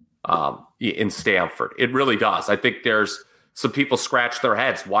in Stamford. It really does. I think there's some people scratch their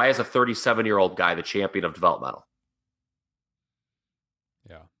heads. Why is a 37-year-old guy the champion of developmental?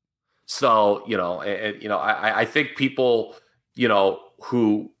 Yeah. So, I think people,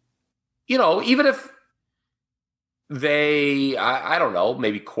 who, even if they, I don't know,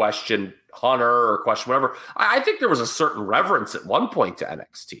 maybe question Hunter or question whatever, I think there was a certain reverence at one point to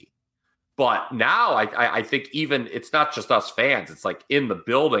NXT. But now I think even it's not just us fans, it's like in the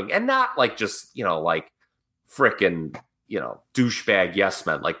building and not like just, like frickin', douchebag yes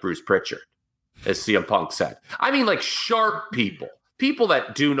men like Bruce Pritchard, as CM Punk said. I mean, like sharp people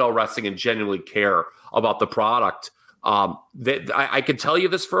that do know wrestling and genuinely care about the product. I can tell you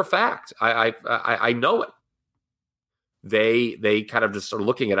this for a fact. I know it. They kind of just are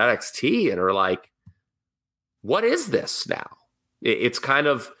looking at NXT and are like, what is this now? It's kind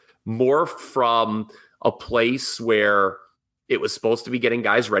of morphed from a place where it was supposed to be getting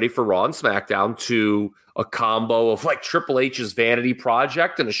guys ready for Raw and SmackDown to a combo of like Triple H's vanity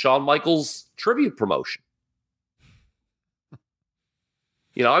project and a Shawn Michaels tribute promotion.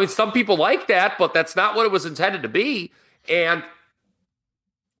 Some people like that, but that's not what it was intended to be. And,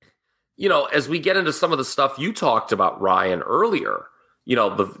 as we get into some of the stuff you talked about, Ryan, earlier,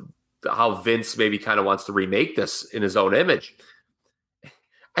 how Vince maybe kind of wants to remake this in his own image.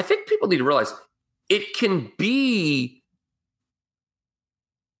 I think people need to realize it can be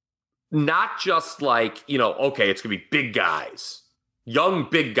not just like, okay, it's going to be big guys, young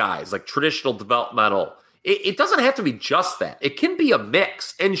big guys, like traditional developmental. It doesn't have to be just that. It can be a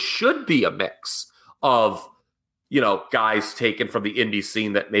mix and should be a mix of, guys taken from the indie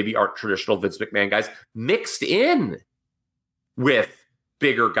scene that maybe aren't traditional Vince McMahon guys mixed in with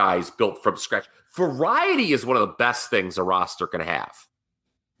bigger guys built from scratch. Variety is one of the best things a roster can have.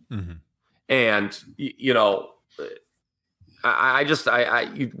 Mm-hmm. And,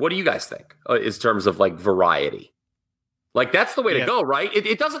 what do you guys think in terms of like variety? Like that's the way to go, right?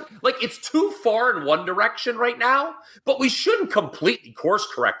 It doesn't like it's too far in one direction right now, but we shouldn't completely course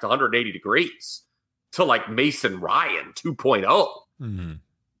correct 180 degrees to like Mason Ryan 2.0. Mm-hmm.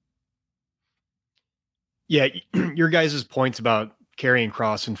 Yeah, your guys' points about Karrion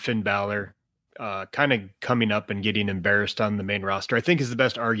Kross and Finn Balor kind of coming up and getting embarrassed on the main roster, I think is the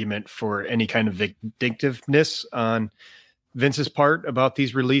best argument for any kind of vindictiveness on Vince's part about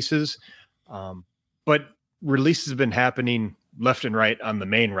these releases. But releases have been happening left and right on the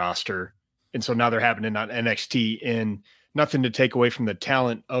main roster. And so now they're happening on NXT, and nothing to take away from the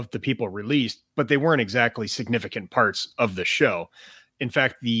talent of the people released, but they weren't exactly significant parts of the show. In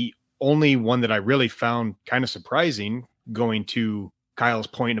fact, the only one that I really found kind of surprising, going to Kyle's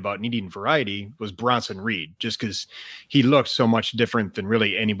point about needing variety, was Bronson Reed, just because he looked so much different than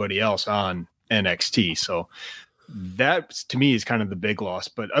really anybody else on NXT. So that to me is kind of the big loss,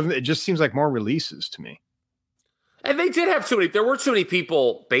 but it just seems like more releases to me. And they did have there were too many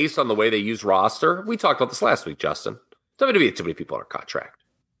people based on the way they use roster. We talked about this last week, Justin. WWE had too many people on contract.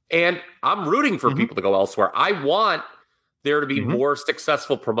 And I'm rooting for people to go elsewhere. I want there to be more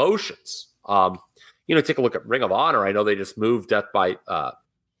successful promotions. Take a look at Ring of Honor. I know they just moved Death by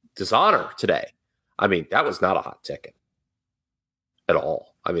Dishonor today. I mean, that was not a hot ticket at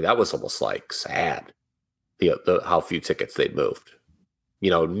all. I mean, that was almost like sad, the how few tickets they'd moved.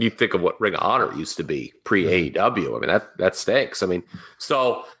 You think of what Ring of Honor used to be pre-AEW. I mean, that stinks. I mean,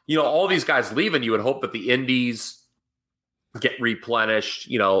 so, all these guys leaving, you would hope that the indies get replenished,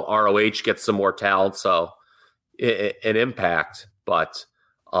 ROH gets some more talent, so an impact. But,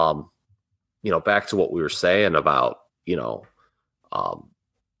 back to what we were saying about, what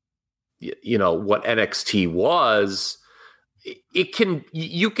NXT was,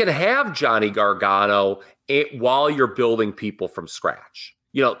 you can have Johnny Gargano while you're building people from scratch.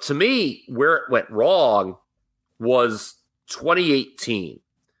 To me, where it went wrong was 2018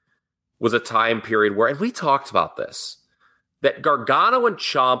 was a time period where, and we talked about this, that Gargano and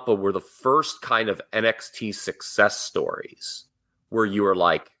Ciampa were the first kind of NXT success stories where you were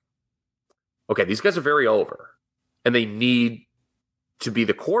like, okay, these guys are very over and they need to be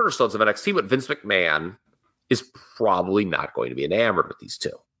the cornerstones of NXT, but Vince McMahon is probably not going to be enamored with these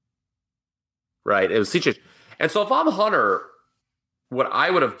two. Right? It was CJ. And so if I'm Hunter, what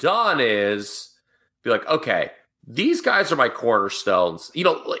I would have done is be like, okay, these guys are my cornerstones. You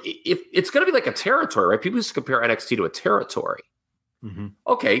know, if it's going to be like a territory, right? People used to compare NXT to a territory. Mm-hmm.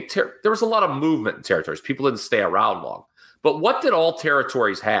 Okay, there was a lot of movement in territories. People didn't stay around long. But what did all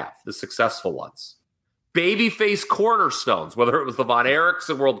territories have, the successful ones? Babyface cornerstones, whether it was the Von Erichs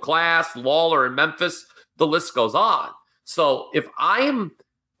in World Class, Lawler in Memphis, the list goes on. So if I'm,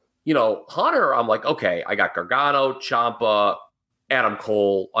 Hunter, I'm like, okay, I got Gargano, Ciampa, Adam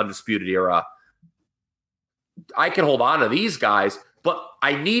Cole, Undisputed Era. I can hold on to these guys, but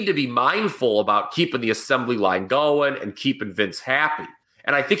I need to be mindful about keeping the assembly line going and keeping Vince happy.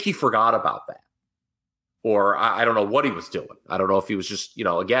 And I think he forgot about that. Or I don't know what he was doing. I don't know if he was just,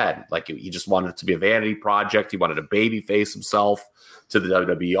 again, like he just wanted it to be a vanity project. He wanted to babyface himself to the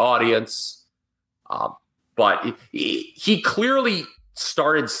WWE audience. But he clearly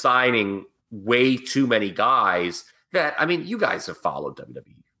started signing way too many guys that, you guys have followed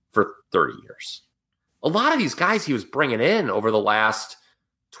WWE for 30 years. A lot of these guys he was bringing in over the last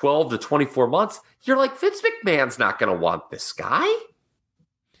 12 to 24 months, you're like, Vince McMahon's not going to want this guy.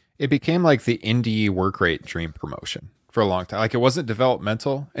 It became like the indie work rate dream promotion for a long time. Like it wasn't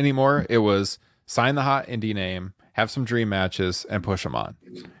developmental anymore. It was sign the hot indie name, have some dream matches, and push them on.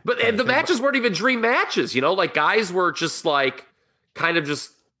 But the matches weren't even dream matches, like guys were just like, kind of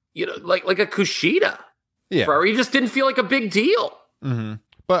just, like a Kushida. Yeah. Where he just didn't feel like a big deal. Mm-hmm.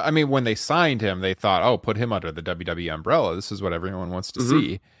 But when they signed him, they thought, oh, put him under the WWE umbrella. This is what everyone wants to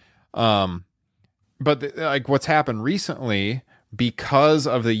see. But what's happened recently, because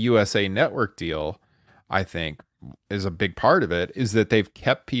of the USA Network deal, I think is a big part of it, is that they've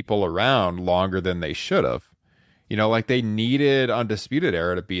kept people around longer than they should have. Like they needed Undisputed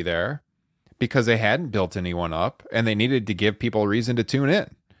Era to be there because they hadn't built anyone up and they needed to give people a reason to tune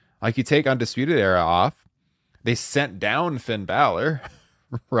in. Like you take Undisputed Era off, they sent down Finn Balor,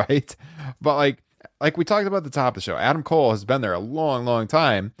 right? But like we talked about at the top of the show, Adam Cole has been there a long, long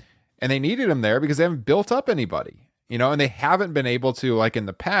time and they needed him there because they haven't built up anybody. And they haven't been able to, like in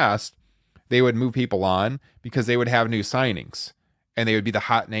the past, they would move people on because they would have new signings and they would be the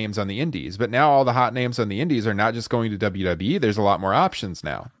hot names on the indies. But now all the hot names on the indies are not just going to WWE. There's a lot more options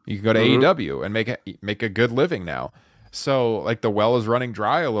now. You can go to AEW and make a good living now. So like the well is running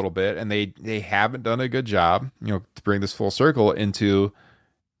dry a little bit and they haven't done a good job, to bring this full circle into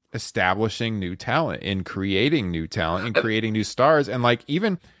establishing new talent and creating new talent and creating new stars. And like,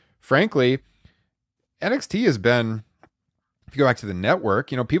 even frankly, NXT has been, if you go back to the network,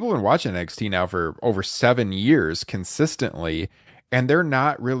 people have been watching NXT now for over 7 years consistently, and they're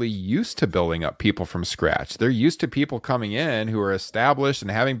not really used to building up people from scratch. They're used to people coming in who are established and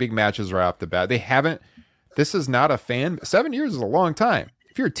having big matches right off the bat. This is not a fan. 7 years is a long time.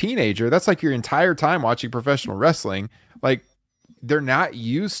 If you're a teenager, that's like your entire time watching professional wrestling. Like they're not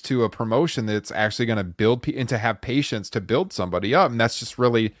used to a promotion that's actually going to build and to have patience to build somebody up. And that's just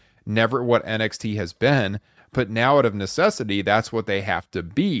really never what NXT has been, but now out of necessity, that's what they have to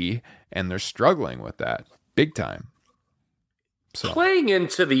be, and they're struggling with that big time. So playing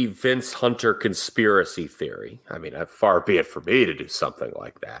into the Vince Hunter conspiracy theory, far be it for me to do something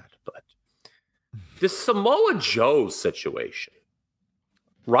like that, but this Samoa Joe situation,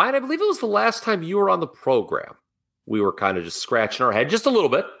 Ryan, I believe it was the last time you were on the program. We were kind of just scratching our head just a little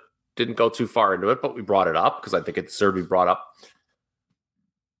bit, didn't go too far into it, but we brought it up because I think it deserved to be brought up.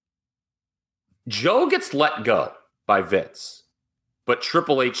 Joe gets let go by Vince, but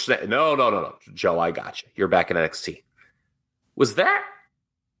Triple H said, no, Joe, I got you. You're back in NXT. Was that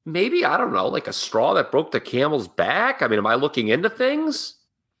maybe, I don't know, like a straw that broke the camel's back? Am I looking into things?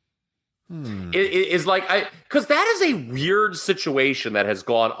 It is like, because that is a weird situation that has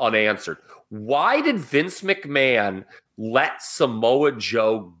gone unanswered. Why did Vince McMahon let Samoa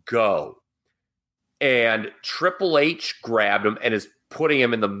Joe go? And Triple H grabbed him and is putting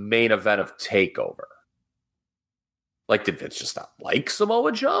him in the main event of TakeOver. Like, did Vince just not like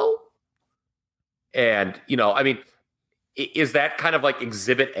Samoa Joe? And, is that kind of like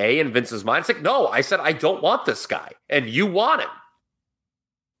exhibit A in Vince's mind? It's like, no, I said, I don't want this guy and you want him.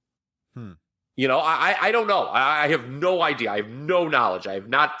 I don't know. I have no idea. I have no knowledge. I have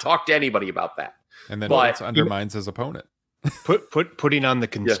not talked to anybody about that. And then Vince undermines his opponent. Putting on the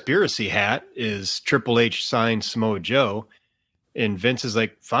conspiracy hat is Triple H signed Samoa Joe And Vince is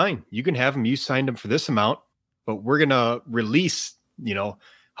like, fine, you can have him. You signed him for this amount, but we're going to release,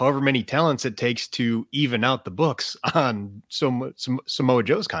 however many talents it takes to even out the books on Samoa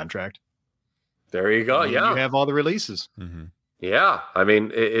Joe's contract. There you go. And yeah. You have all the releases. Mm-hmm. Yeah. I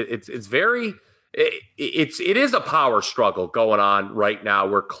mean, it is a power struggle going on right now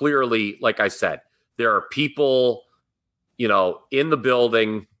where clearly, like I said, there are people, in the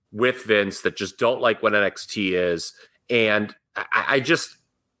building with Vince that just don't like what NXT is. And I just,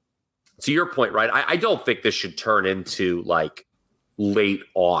 to your point, right? I don't think this should turn into like late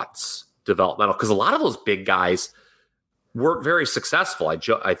aughts developmental, because a lot of those big guys weren't very successful. I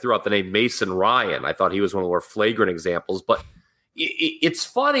threw out the name Mason Ryan. I thought he was one of the more flagrant examples, but it's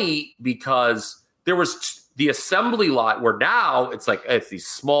funny because there was the assembly line where now it's like, it's these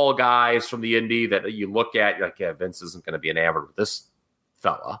small guys from the indie that you look at, you're like, yeah, Vince isn't going to be enamored with this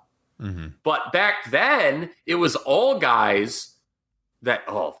fella. Mm-hmm. But back then, it was all guys that,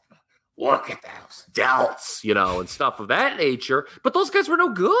 look at those delts, and stuff of that nature. But those guys were no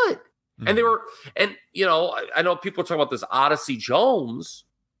good. Mm-hmm. And they were, and, I know people are talking about this Odyssey Jones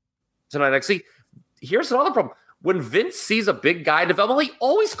tonight. Actually, here's another problem. When Vince sees a big guy develop, he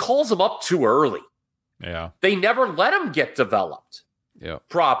always calls him up too early. Yeah. They never let him get developed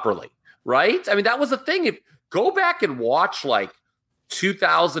properly, right? I mean, that was the thing. Go back and watch, like,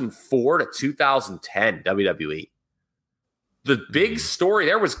 2004 to 2010 WWE. The big story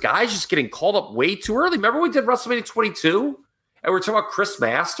there was guys just getting called up way too early. Remember we did WrestleMania 22 and we were talking about Chris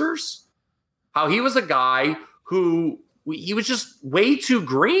Masters? How he was a guy who he was just way too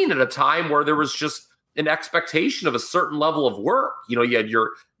green at a time where there was just an expectation of a certain level of work. You had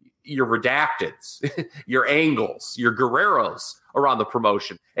your redacteds, your Angles, your Guerreros around the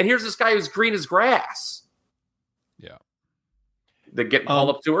promotion. And here's this guy who's green as grass. Yeah. That get called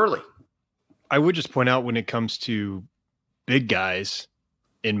up too early. I would just point out when it comes to big guys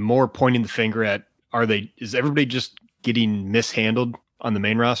and more pointing the finger at, is everybody just getting mishandled on the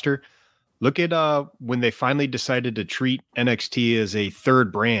main roster? Look at when they finally decided to treat NXT as a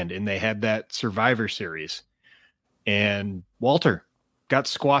third brand and they had that Survivor Series. And Walter got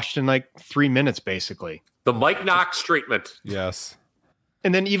squashed in like 3 minutes, basically. The Mike Knox treatment. Yes.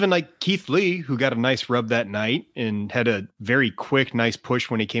 And then even like Keith Lee, who got a nice rub that night and had a very quick, nice push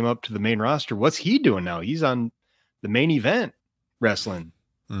when he came up to the main roster. What's he doing now? He's on the main event wrestling.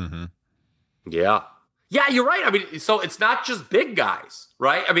 Mm-hmm. Yeah. Yeah, you're right. I mean, so it's not just big guys,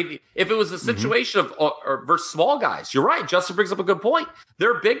 right? I mean, if it was a situation of versus small guys, you're right. Justin brings up a good point.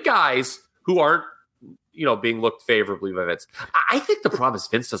 There are big guys who aren't, being looked favorably by Vince. I think the problem is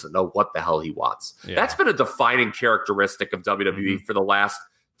Vince doesn't know what the hell he wants. Yeah. That's been a defining characteristic of WWE for the last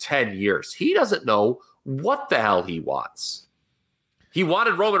 10 years. He doesn't know what the hell he wants. He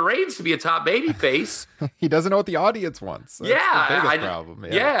wanted Roman Reigns to be a top babyface. He doesn't know what the audience wants. That's the biggest problem.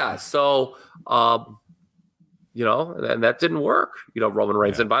 Yeah. So, and that didn't work. Roman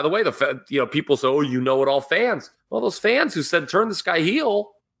Reigns. Yeah. And by the way, people say, "Oh, it all fans." Well, those fans who said turn this guy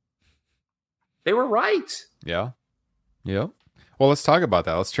heel, they were right. Yeah. Yeah. Well, let's talk about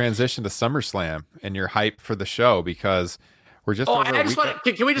that. Let's transition to SummerSlam and your hype for the show, because we're just.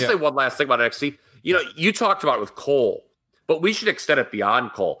 Can we just say one last thing about NXT? You talked about it with Cole, but we should extend it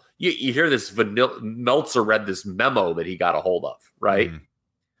beyond Cole. You hear this Meltzer read this memo that he got a hold of, right? Mm.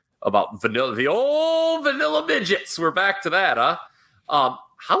 About the old vanilla midgets. We're back to that, huh?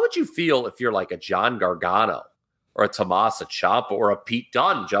 How would you feel if you're like a John Gargano or a Tommaso Ciampa or a Pete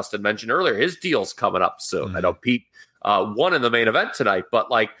Dunne? Justin mentioned earlier, his deal's coming up soon. Mm-hmm. I know Pete won in the main event tonight, but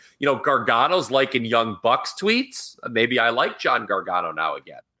Gargano's liking Young Bucks tweets. Maybe I like John Gargano now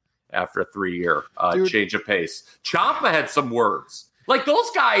again after a 3-year change of pace. Ciampa had some words. Like those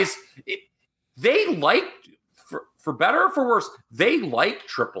guys, they liked, for better or for worse, they like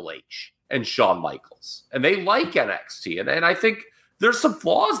Triple H and Shawn Michaels, and they like NXT. And I think there's some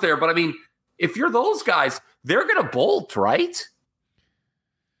flaws there, but I mean, if you're those guys, they're going to bolt, right?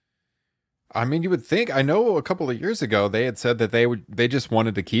 I mean, you would think. I know a couple of years ago they had said that they just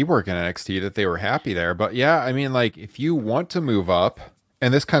wanted to keep working NXT, that they were happy there. But yeah, I mean, like if you want to move up,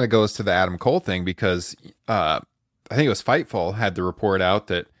 and this kind of goes to the Adam Cole thing, because I think it was Fightful had the report out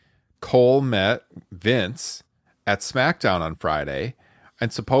that Cole met Vince at SmackDown on Friday,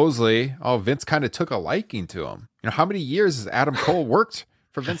 and supposedly, Vince kind of took a liking to him. How many years has Adam Cole worked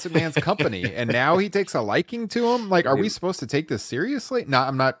for Vince McMahon's company, and now he takes a liking to him? Like, are we supposed to take this seriously? No,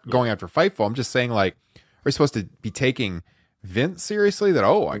 I'm not going after Fightful. I'm just saying, like, are we supposed to be taking Vince seriously? That,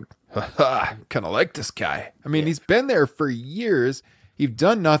 I kind of like this guy. I mean, he's been there for years. You've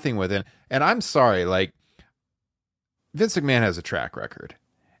done nothing with it. And I'm sorry, like, Vince McMahon has a track record.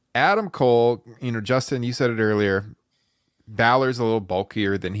 Adam Cole, Justin, you said it earlier, Balor's a little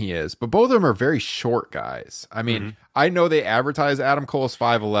bulkier than he is, but both of them are very short guys. I mean, I know they advertise Adam Cole's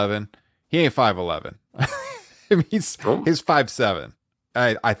 5'11". He ain't 5'11". I mean, he's 5'7",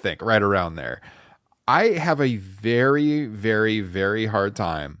 I think, right around there. I have a very, very, very hard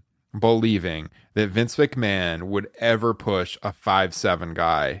time believing that Vince McMahon would ever push a 5'7"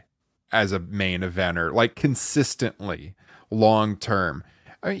 guy as a main eventer, like consistently long term.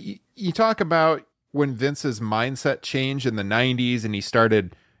 I mean, you talk about when Vince's mindset changed in the 90s and he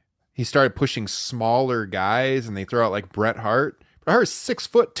started pushing smaller guys, and they throw out like Bret Hart. Bret Hart's 6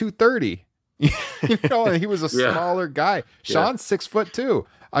 foot 230. You know, and he was a smaller guy. Shawn's 6 foot 2.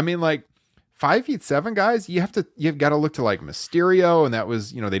 I mean, like 5'7" guys, you've got to look to like Mysterio, and that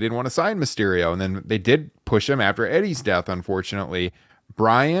was, they didn't want to sign Mysterio, and then they did push him after Eddie's death, unfortunately.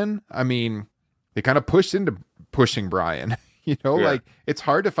 Brian, I mean, they kind of pushed into pushing Brian. Like it's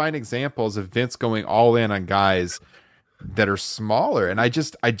hard to find examples of Vince going all in on guys that are smaller, and I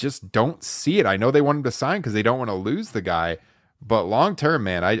just don't see it. I know they want him to sign because they don't want to lose the guy, but long term,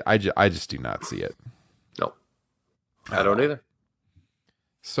 man, I just do not see it. No, I don't either.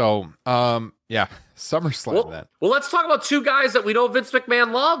 So, SummerSlam then. Well, let's talk about two guys that we know Vince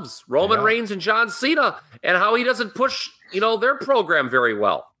McMahon loves: Roman Reigns and John Cena, and how he doesn't push, their program very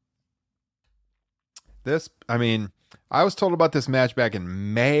well. I was told about this match back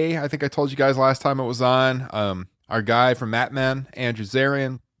in May. I think I told you guys last time it was on. Our guy from Mat Men, Andrew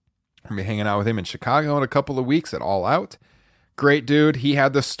Zarian, I'm gonna be hanging out with him in Chicago in a couple of weeks at All Out. Great dude. He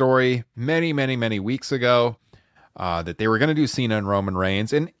had this story many, many, many weeks ago that they were going to do Cena and Roman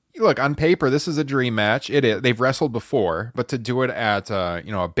Reigns. And look, on paper, this is a dream match. It is. They've wrestled before, but to do it at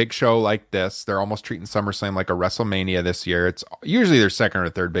a big show like this, they're almost treating SummerSlam like a WrestleMania this year. It's usually their second or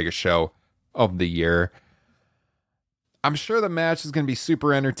third biggest show of the year. I'm sure the match is going to be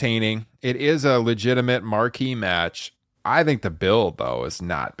super entertaining. It is a legitimate marquee match. I think the build, though, has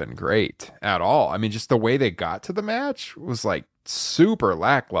not been great at all. I mean, just the way they got to the match was like super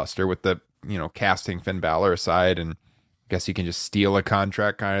lackluster with the, casting Finn Balor aside, and I guess you can just steal a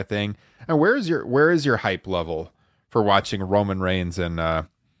contract kind of thing. And where is your hype level for watching Roman Reigns and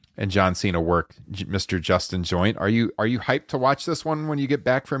John Cena work, Mr. Justin Joint? Are you hyped to watch this one when you get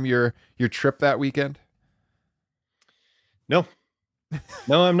back from your trip that weekend? No,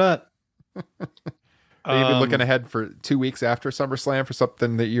 I'm not. Are you looking ahead for 2 weeks after SummerSlam for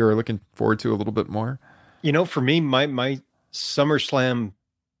something that you're looking forward to a little bit more? For me, my SummerSlam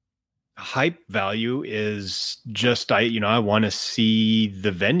hype value is just, I want to see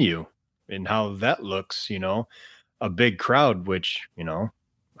the venue and how that looks, a big crowd, which,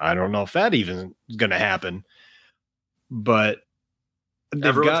 I don't know if that even is going to happen, but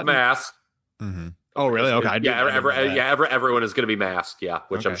everyone's masked. Mm-hmm. Oh, really? Okay. Everyone is going to be masked. Yeah,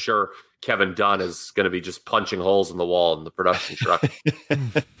 which I'm sure Kevin Dunn is going to be just punching holes in the wall in the production truck,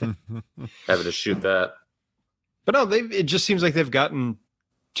 having to shoot that. But no, it just seems like they've gotten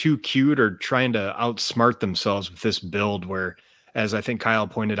too cute or trying to outsmart themselves with this build. Where, as I think Kyle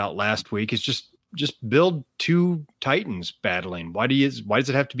pointed out last week, is just build two Titans battling. Why does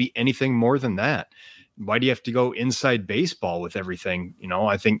it have to be anything more than that? Why do you have to go inside baseball with everything?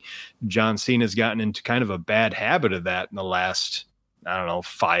 I think John Cena's gotten into kind of a bad habit of that in the last,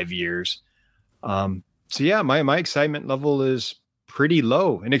 5 years. My excitement level is pretty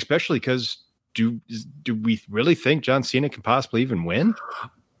low, and especially because do we really think John Cena can possibly even win?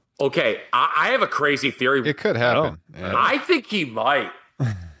 Okay, I have a crazy theory. It could happen. Yeah. I think he might.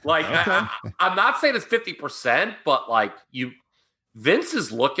 Like, okay. I'm not saying it's 50%, but like Vince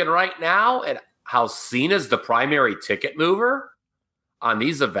is looking right now at how Cena's the primary ticket mover on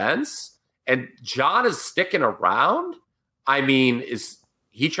these events, and John is sticking around. I mean, is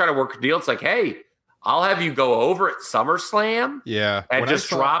he trying to work a deal? It's like, hey, I'll have you go over at SummerSlam, and just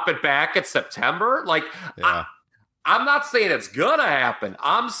drop it back at September. Like, I'm not saying it's gonna happen.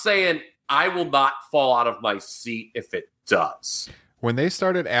 I'm saying I will not fall out of my seat if it does. When they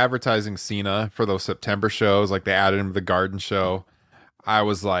started advertising Cena for those September shows, like they added him to the Garden show, I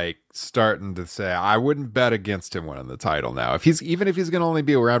was like starting to say I wouldn't bet against him winning the title now. If he's going to only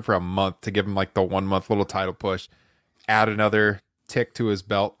be around for a month, to give him like the 1 month little title push, add another tick to his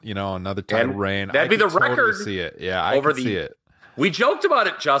belt, another title reign. That'd be the record. See it, I can see it. We joked about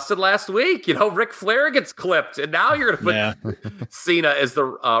it, Justin, last week. Ric Flair gets clipped, and now you're going to put Cena as the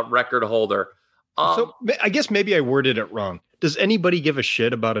record holder. So I guess maybe I worded it wrong. Does anybody give a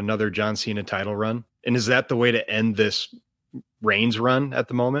shit about another John Cena title run? And is that the way to end this Reigns run at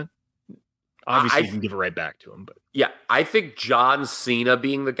the moment? Obviously, you can give it right back to him. But yeah, I think John Cena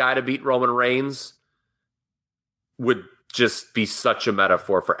being the guy to beat Roman Reigns would just be such a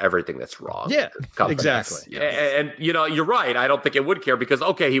metaphor for everything that's wrong. Yeah, with the company. exactly. And you're right. I don't think it would care because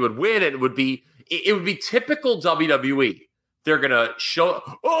he would win. It would be typical WWE. They're gonna show,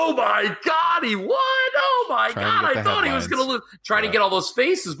 oh my God, he won! Oh my God, I thought he was gonna lose. Trying to get all those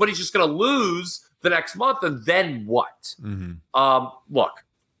faces, but he's just gonna lose the next month, and then what? Look,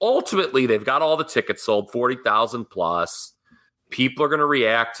 ultimately, they've got all the tickets sold, 40,000 plus. People are gonna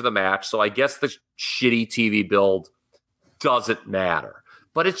react to the match, so I guess the shitty TV build doesn't matter.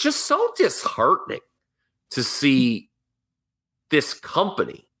 But it's just so disheartening to see this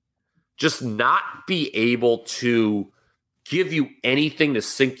company just not be able to give you anything to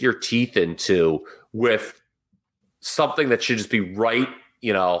sink your teeth into with something that should just be right,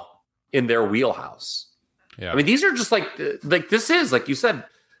 in their wheelhouse. Yeah. I mean, these are just like this is, like you said,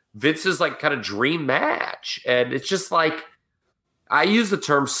 Vince's like kind of dream match. And it's just like, I used the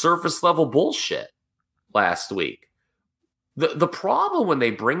term surface level bullshit last week. The problem when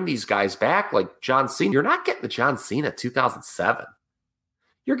they bring these guys back, like John Cena, you're not getting the John Cena 2007.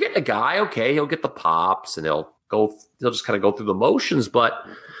 You're getting a guy, okay, he'll get the pops and he'll just kind of go through the motions, but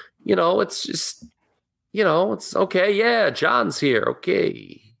it's just, it's okay. Yeah, John's here.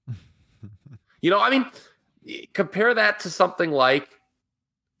 Okay. I mean, compare that to something like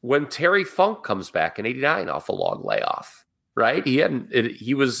when Terry Funk comes back in '89 off a long layoff, right?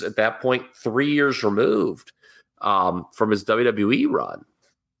 He was at that point 3 years removed from his WWE run.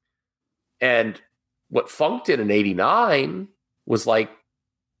 And what Funk did in '89 was like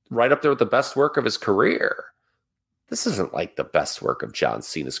right up there with the best work of his career. This isn't like the best work of John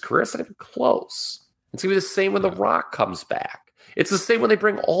Cena's career. It's not even close. It's going to be the same when The Rock comes back. It's the same when they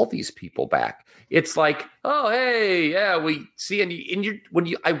bring all these people back. It's like, oh, hey, yeah, we see. And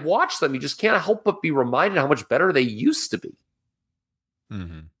I watch them, you just can't help but be reminded how much better they used to be.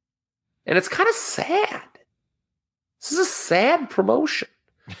 Mm-hmm. And it's kind of sad. This is a sad promotion.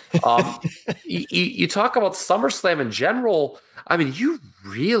 You talk about SummerSlam in general. I mean, you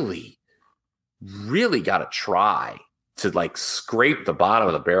really got to try to like scrape the bottom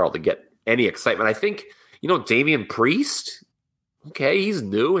of the barrel to get any excitement. I think, Damian Priest, okay, he's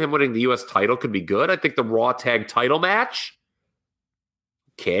new. Him winning the U.S. title could be good. I think the Raw Tag title match,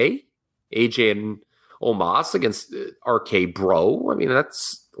 okay. AJ and Omos against RK Bro. I mean,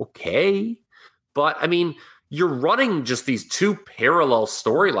 that's okay. But, I mean, you're running just these two parallel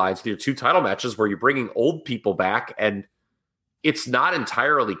storylines with your two title matches where you're bringing old people back, and it's not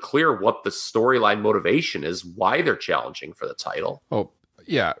entirely clear what the storyline motivation is, why they're challenging for the title. Oh,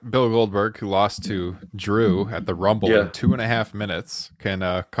 yeah. Bill Goldberg, who lost to Drew at the Rumble in 2.5 minutes,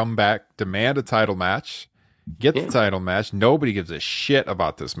 can come back, demand a title match, get the title match. Nobody gives a shit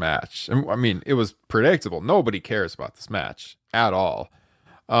about this match. I mean, it was predictable. Nobody cares about this match at all.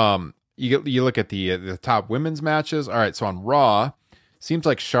 You look at the top women's matches. All right, so on Raw, seems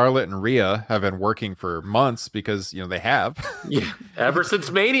like Charlotte and Rhea have been working for months because they have. Yeah, ever since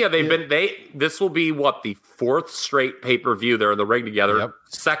Mania, this will be the fourth straight pay-per-view. They're in the ring together. Yep.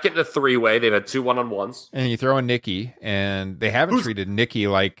 Second to three-way. They've had 2 1-on-1s. And you throw in Nikki, and they haven't treated Nikki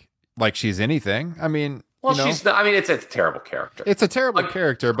like she's anything. I mean, she's not. I mean, it's a terrible character. It's a terrible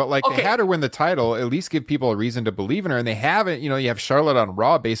character, but they had her win the title, at least give people a reason to believe in her, and they haven't. You have Charlotte on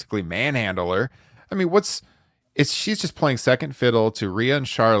Raw basically manhandle her. I mean, she's just playing second fiddle to Rhea and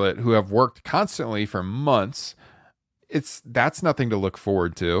Charlotte, who have worked constantly for months. That's nothing to look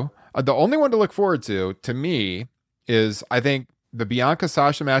forward to. The only one to look forward to me, is I think the Bianca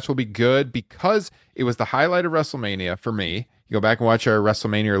Sasha match will be good because it was the highlight of WrestleMania for me. You go back and watch our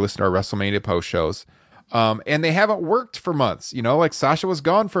WrestleMania or listen to our WrestleMania post shows. And they haven't worked for months, like Sasha was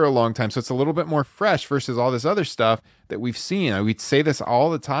gone for a long time. So it's a little bit more fresh versus all this other stuff that we've seen. We'd say this all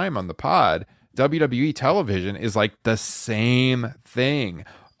the time on the pod. WWE television is like the same thing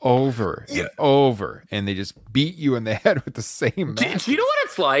over and over, and they just beat you in the head with the same match. Do you know what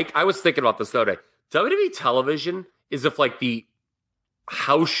it's like? I was thinking about this the other day. WWE television is if like the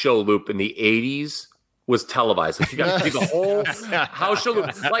house show loop in the 80s was televised. Like you got to see the whole house show loop.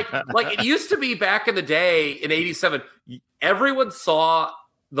 Like it used to be back in the day in '87. Everyone saw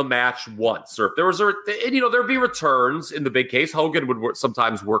the match once, or if there was there'd be returns. In the big case, Hogan would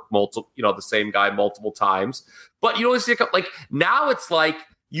sometimes work the same guy multiple times. But you always see like now it's like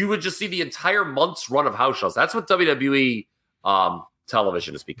you would just see the entire month's run of house shows. That's what WWE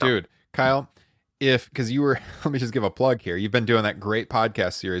television has become. Dude, Kyle, because you were, let me just give a plug here. You've been doing that great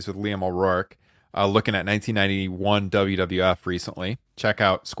podcast series with Liam O'Rourke, looking at 1991 WWF recently. Check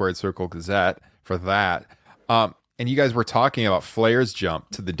out Squared Circle Gazette for that. And you guys were talking about Flair's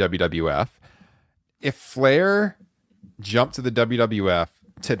jump to the WWF. If Flair jumped to the WWF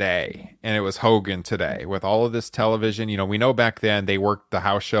today and it was Hogan today with all of this television, we know back then they worked the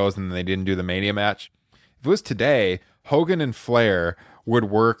house shows and they didn't do the Mania match. If it was today, Hogan and Flair would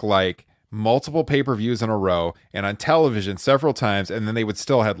work like multiple pay-per-views in a row and on television several times, and then they would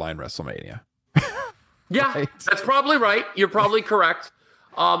still headline WrestleMania. Yeah, right? That's probably right. You're probably correct.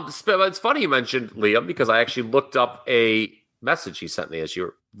 It's funny you mentioned Liam because I actually looked up a message he sent me as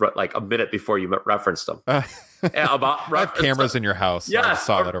you were like a minute before you referenced him. About I have cameras in your house. Yes, I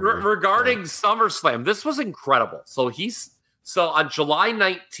saw that regarding SummerSlam. This was incredible. So on July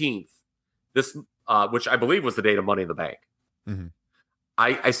 19th, this which I believe was the date of Money in the Bank. Mm-hmm.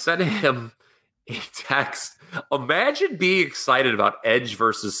 I sent him a text. Imagine being excited about Edge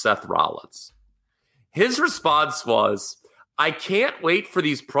versus Seth Rollins. His response was, I can't wait for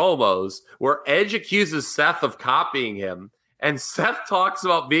these promos where Edge accuses Seth of copying him and Seth talks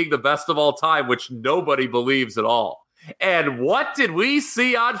about being the best of all time, which nobody believes at all. And what did we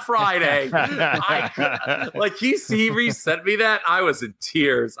see on Friday? He resent me that. I was in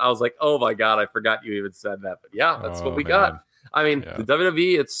tears. I was like, oh my God, I forgot you even said that. But yeah, that's what we got. I mean, The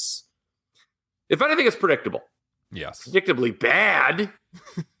WWE, if anything, it's predictable. Yes. Predictably bad.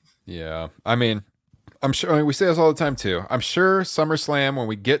 Yeah. I mean, I'm sure we say this all the time too. I'm sure SummerSlam, when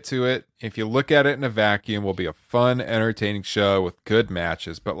we get to it, if you look at it in a vacuum, will be a fun, entertaining show with good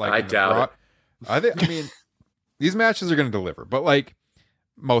matches. But I doubt it. I mean, these matches are going to deliver, but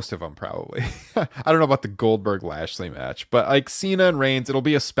most of them probably. I don't know about the Goldberg Lashley match, but Cena and Reigns, it'll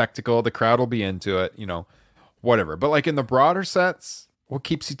be a spectacle. The crowd will be into it, whatever. But in the broader sets, what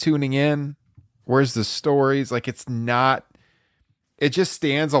keeps you tuning in? Where's the stories? It's not. It just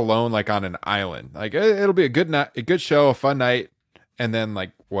stands alone, on an island. It'll be a good show, a fun night, and then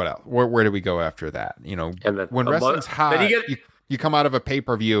what else? Where do we go after that? And then when wrestling's hot, you come out of a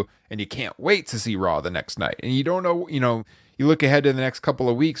pay-per-view and you can't wait to see Raw the next night, and you don't know. You look ahead to the next couple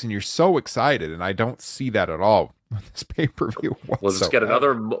of weeks, and you're so excited, and I don't see that at all with this pay-per-view. We'll just get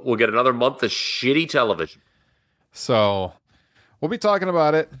another month of shitty television. So we'll be talking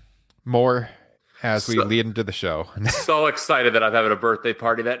about it more as we lead into the show. So excited that I'm having a birthday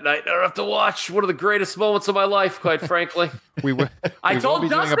party that night. I don't have to watch one of the greatest moments of my life, quite frankly. We will be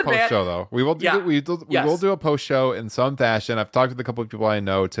doing a post show though. We will do a post show in some fashion. I've talked with a couple of people I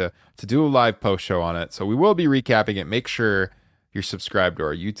know to do a live post show on it. So we will be recapping it. Make sure you're subscribed to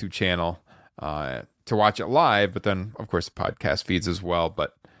our YouTube channel to watch it live, but then of course the podcast feeds as well.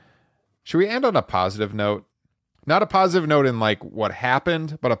 But should we end on a positive note? Not a positive note in what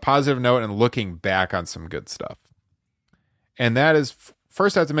happened, but a positive note in looking back on some good stuff. And that is,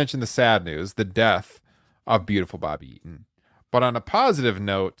 first I have to mention the sad news, the death of beautiful Bobby Eaton. But on a positive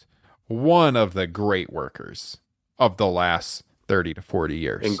note, one of the great workers of the last 30 to 40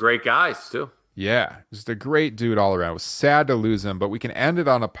 years. And great guys, too. Yeah, just a great dude all around. It was sad to lose him, but we can end it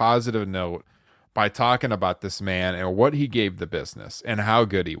on a positive note by talking about this man and what he gave the business and how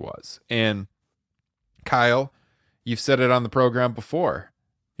good he was. And Kyle, you've said it on the program before.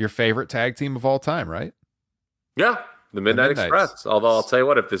 Your favorite tag team of all time, right? Yeah, the Midnight Express. Although I'll tell you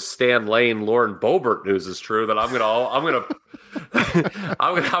what, if this Stan Lane, Lauren Boebert news is true, then I'm gonna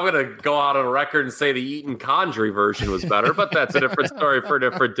go out on a record and say the Eaton Condrey version was better. But that's a different story for a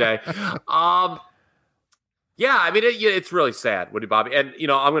different day. Yeah, I mean it's really sad, Woody Bobby. And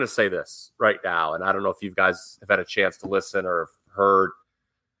I'm going to say this right now, and I don't know if you guys have had a chance to listen or have heard.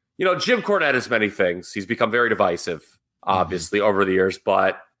 Jim Cornette is many things. He's become very divisive, obviously, over the years.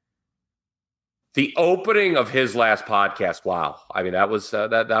 But the opening of his last podcast, wow! I mean, that was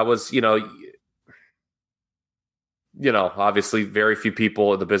obviously, very few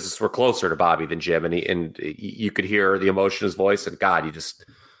people in the business were closer to Bobby than Jim, and you could hear the emotion in his voice. And God, you just,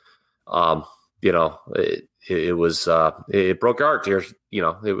 it broke your heart to hear.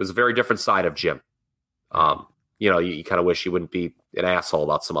 It was a very different side of Jim. You kind of wish he wouldn't be an asshole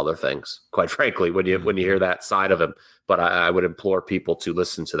about some other things, quite frankly, when you hear that side of him. But I would implore people to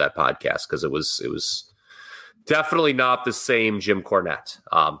listen to that podcast because it was definitely not the same Jim Cornette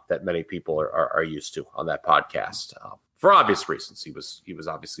that many people are used to on that podcast. For obvious reasons, he was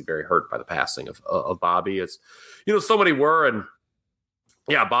obviously very hurt by the passing of Bobby, as so many were, and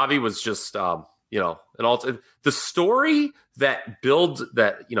yeah, Bobby was just and also the story that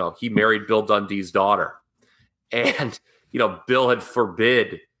he married Bill Dundee's daughter. And, Bill had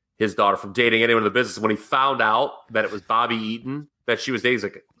forbid his daughter from dating anyone in the business. When he found out that it was Bobby Eaton that she was dating, he's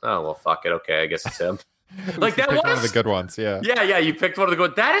like, oh, well, fuck it. Okay, I guess it's him. That was one of the good ones. Yeah. Yeah. You picked one of the good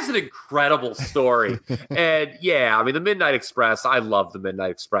ones. That is an incredible story. And yeah, I mean, the Midnight Express, I love the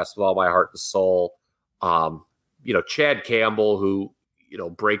Midnight Express with all my heart and soul. Chad Campbell, who,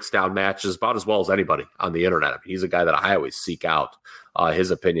 breaks down matches about as well as anybody on the internet. I mean, he's a guy that I always seek out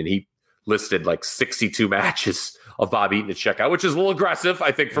his opinion. He listed like 62 matches of Bobby Eaton to check out, which is a little aggressive,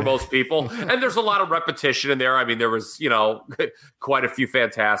 I think, for most people. And there's a lot of repetition in there. I mean, there was, quite a few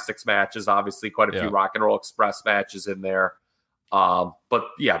Fantastics matches, obviously, quite a few Rock and Roll Express matches in there. But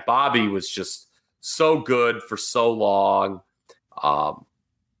yeah, Bobby was just so good for so long.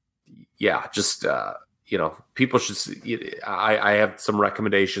 People should see, I have some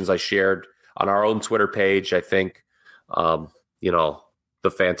recommendations I shared on our own Twitter page. I think, the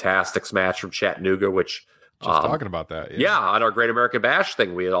Fantastics match from Chattanooga, which just talking about that. Yeah. On our Great American Bash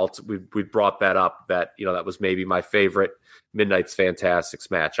thing, we brought that up, that, that was maybe my favorite Midnight's Fantastics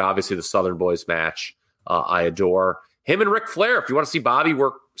match. Obviously the Southern Boys match, I adore him and Ric Flair. If you want to see Bobby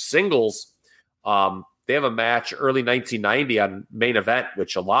work singles, they have a match early 1990 on Main Event,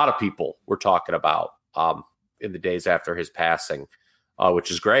 which a lot of people were talking about in the days after his passing,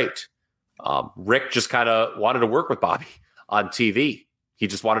 which is great. Rick just kind of wanted to work with Bobby on TV. He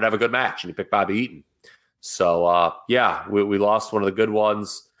just wanted to have a good match, and he picked Bobby Eaton. So, we lost one of the good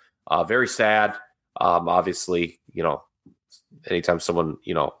ones. Very sad. Obviously, anytime someone,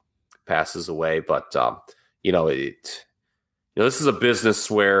 passes away, but, this is a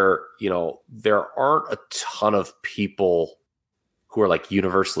business where, there aren't a ton of people who are like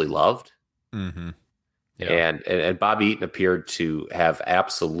universally loved. Mm-hmm. Yeah. And Bobby Eaton appeared to have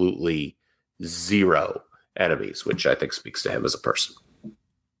absolutely zero enemies, which I think speaks to him as a person.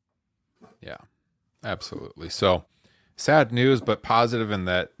 Yeah, absolutely. So sad news, but positive in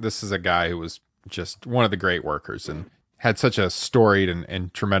that this is a guy who was just one of the great workers and had such a storied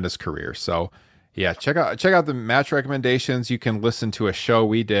and tremendous career. So yeah, check out the match recommendations. You can listen to a show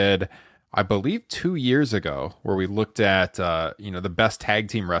we did, I believe 2 years ago, where we looked at, the best tag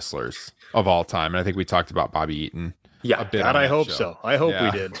team wrestlers of all time. And I think we talked about Bobby Eaton. Yeah, God, I hope so. I hope we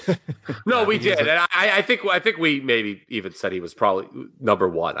did. No, we did. And I think we maybe even said he was probably number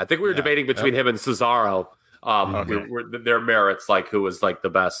one. I think we were debating between him and Cesaro. Their merits, like who was like the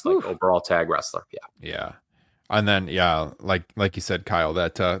best overall tag wrestler. Yeah. Yeah. And then, like you said, Kyle,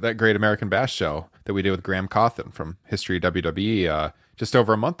 that Great American Bash show that we did with Graham Cawthon from History WWE just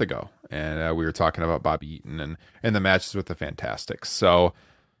over a month ago. And we were talking about Bobby Eaton and the matches with the Fantastics. So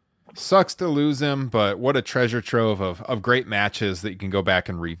sucks to lose him, but what a treasure trove of great matches that you can go back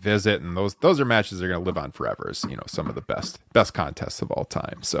and revisit. And those are matches that are going to live on forever as, some of the best contests of all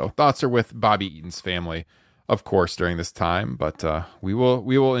time. So thoughts are with Bobby Eaton's family, of course, during this time, but we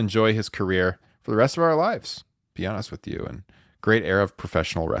will enjoy his career for the rest of our lives, be honest with you, and great era of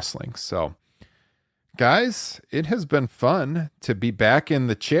professional wrestling. So guys, it has been fun to be back in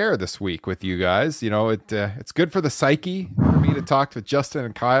the chair this week with you guys. It's good for the psyche for me to talk with Justin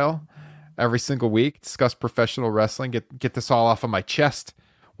and Kyle every single week, discuss professional wrestling, get this all off of my chest,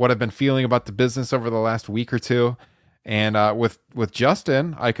 what I've been feeling about the business over the last week or two. And with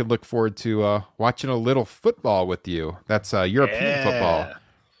Justin, I could look forward to watching a little football with you. That's European football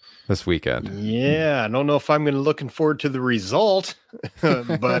this weekend. Yeah, I don't know if I'm going to looking forward to the result,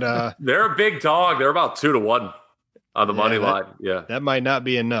 but they're a big dog. They're about 2-1 on the money line. Yeah, that might not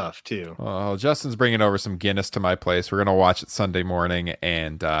be enough too. Well, Justin's bringing over some Guinness to my place. We're going to watch it Sunday morning,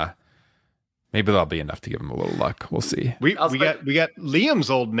 and maybe that'll be enough to give him a little luck. We'll see. We got Liam's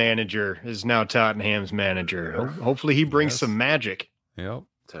old manager is now Tottenham's manager. Hopefully he brings some magic. Yep.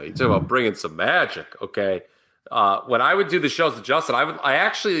 So you talk about bringing some magic. Okay. When I would do the shows with Justin, I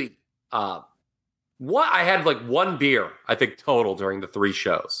actually I had like one beer, I think, total during the 3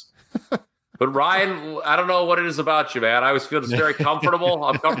 shows. But Ryan, I don't know what it is about you, man. I always feel just very comfortable.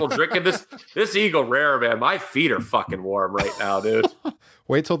 I'm comfortable drinking this Eagle Rare, man. My feet are fucking warm right now, dude.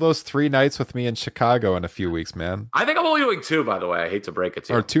 Wait till those 3 nights with me in Chicago in a few weeks, man. I think I'm only doing 2, by the way. I hate to break it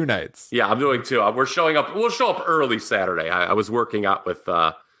to you. Or 2 nights. Yeah, I'm doing 2. We'll show up early Saturday. I was working out with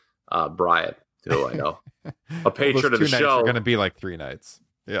Brian, who I know. A patron of the show. Are going to be like 3 nights.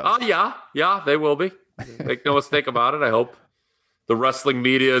 Yeah. Yeah, they will be. Make no mistake about it. I hope the wrestling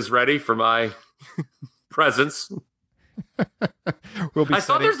media is ready for my presence. I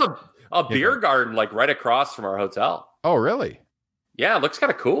saw there's a beer garden like right across from our hotel. Oh, really? Yeah, it looks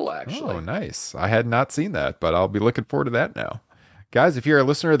kind of cool, actually. Oh, nice. I had not seen that, but I'll be looking forward to that now. Guys, if you're a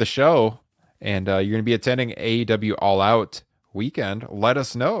listener of the show and you're going to be attending AEW All Out weekend, let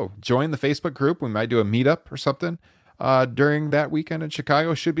us know. Join the Facebook group. We might do a meetup or something during that weekend in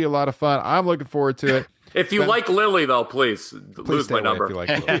Chicago. Should be a lot of fun. I'm looking forward to it. If you like Lily, though, please lose my number. If you like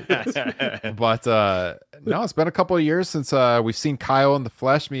Lily. But no, it's been a couple of years since we've seen Kyle in the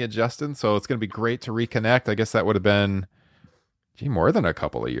flesh, me and Justin. So it's going to be great to reconnect. I guess that would have been, more than a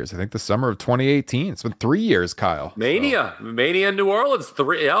couple of years. I think the summer of 2018. It's been 3 years, Kyle. Mania in New Orleans.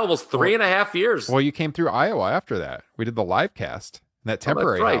 Almost 3.5 years. Well, you came through Iowa after that. We did the live cast in that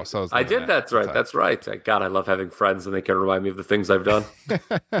temporary house. I did. That's right. God, I love having friends and they can remind me of the things I've done.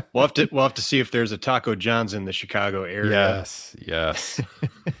 We'll have to see if there's a Taco John's in the Chicago area. Yes.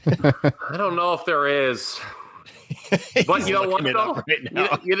 I don't know if there is. But you know what, though?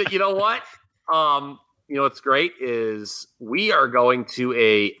 You know what? You know what's great is we are going to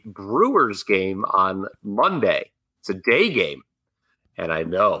a Brewers game on Monday. It's a day game. And I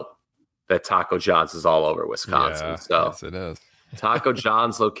know that Taco John's is all over Wisconsin. Yes, it is. Taco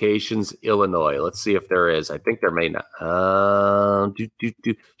John's locations, Illinois. Let's see if there is. I think there may not.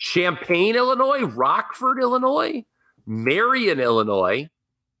 Champaign, Illinois, Rockford, Illinois, Marion, Illinois.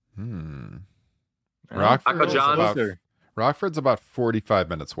 Rockford's about 45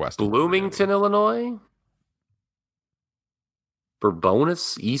 minutes west. Bloomington, Illinois.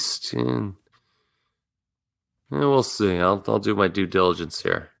 Bourbonus, Easton. We'll see. I'll do my due diligence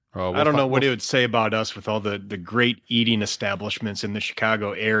here. I don't know what it would say about us with all the great eating establishments in the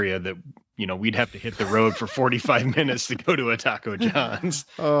Chicago area that, we'd have to hit the road for 45 minutes to go to a Taco John's.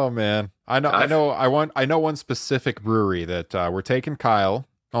 Oh man. I know one specific brewery that we're taking Kyle.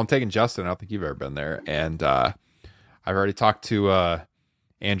 I'm taking Justin. I don't think you've ever been there. And I've already talked to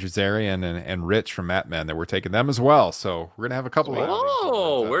Andrew Zarian and Rich from Matt Men that we're taking them as well. So we're gonna have a couple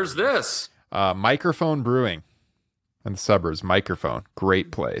of where's this? Microphone Brewing in the suburbs. Microphone,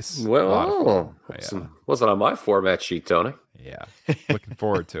 great place. Well, wasn't on my format sheet, Tony. Yeah, looking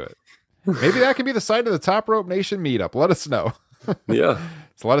forward to it. Maybe that could be the site of the Top Rope Nation meetup. Let us know. Yeah,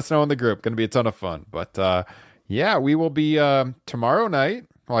 so let us know in the group. Going to be a ton of fun. But yeah, we will be tomorrow night.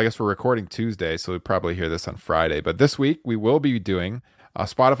 Well, I guess we're recording Tuesday, so we'll probably hear this on Friday. But this week we will be doing a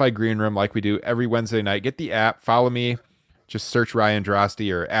Spotify Green Room like we do every Wednesday night. Get the app, follow me, just search Ryan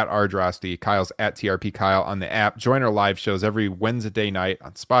Drosty or at rdrosty. Kyle's at TRP Kyle on the app. Join our live shows every Wednesday night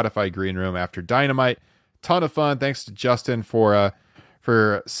on Spotify Green Room after Dynamite. Ton of fun. Thanks to Justin for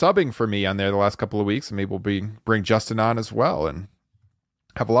subbing for me on there the last couple of weeks, and maybe we'll bring Justin on as well and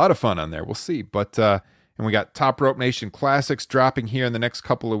have a lot of fun on there. We'll see. But and we got Top Rope Nation Classics dropping here in the next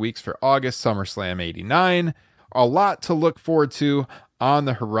couple of weeks for August, SummerSlam 89. A lot to look forward to on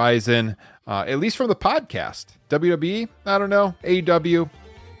the horizon, at least from the podcast. WWE, I don't know. AEW,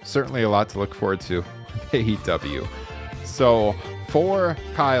 certainly a lot to look forward to with AEW. So for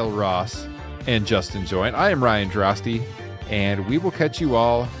Kyle Ross and Justin Joint, I am Ryan Drosty, and we will catch you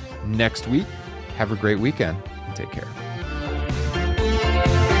all next week. Have a great weekend and take care.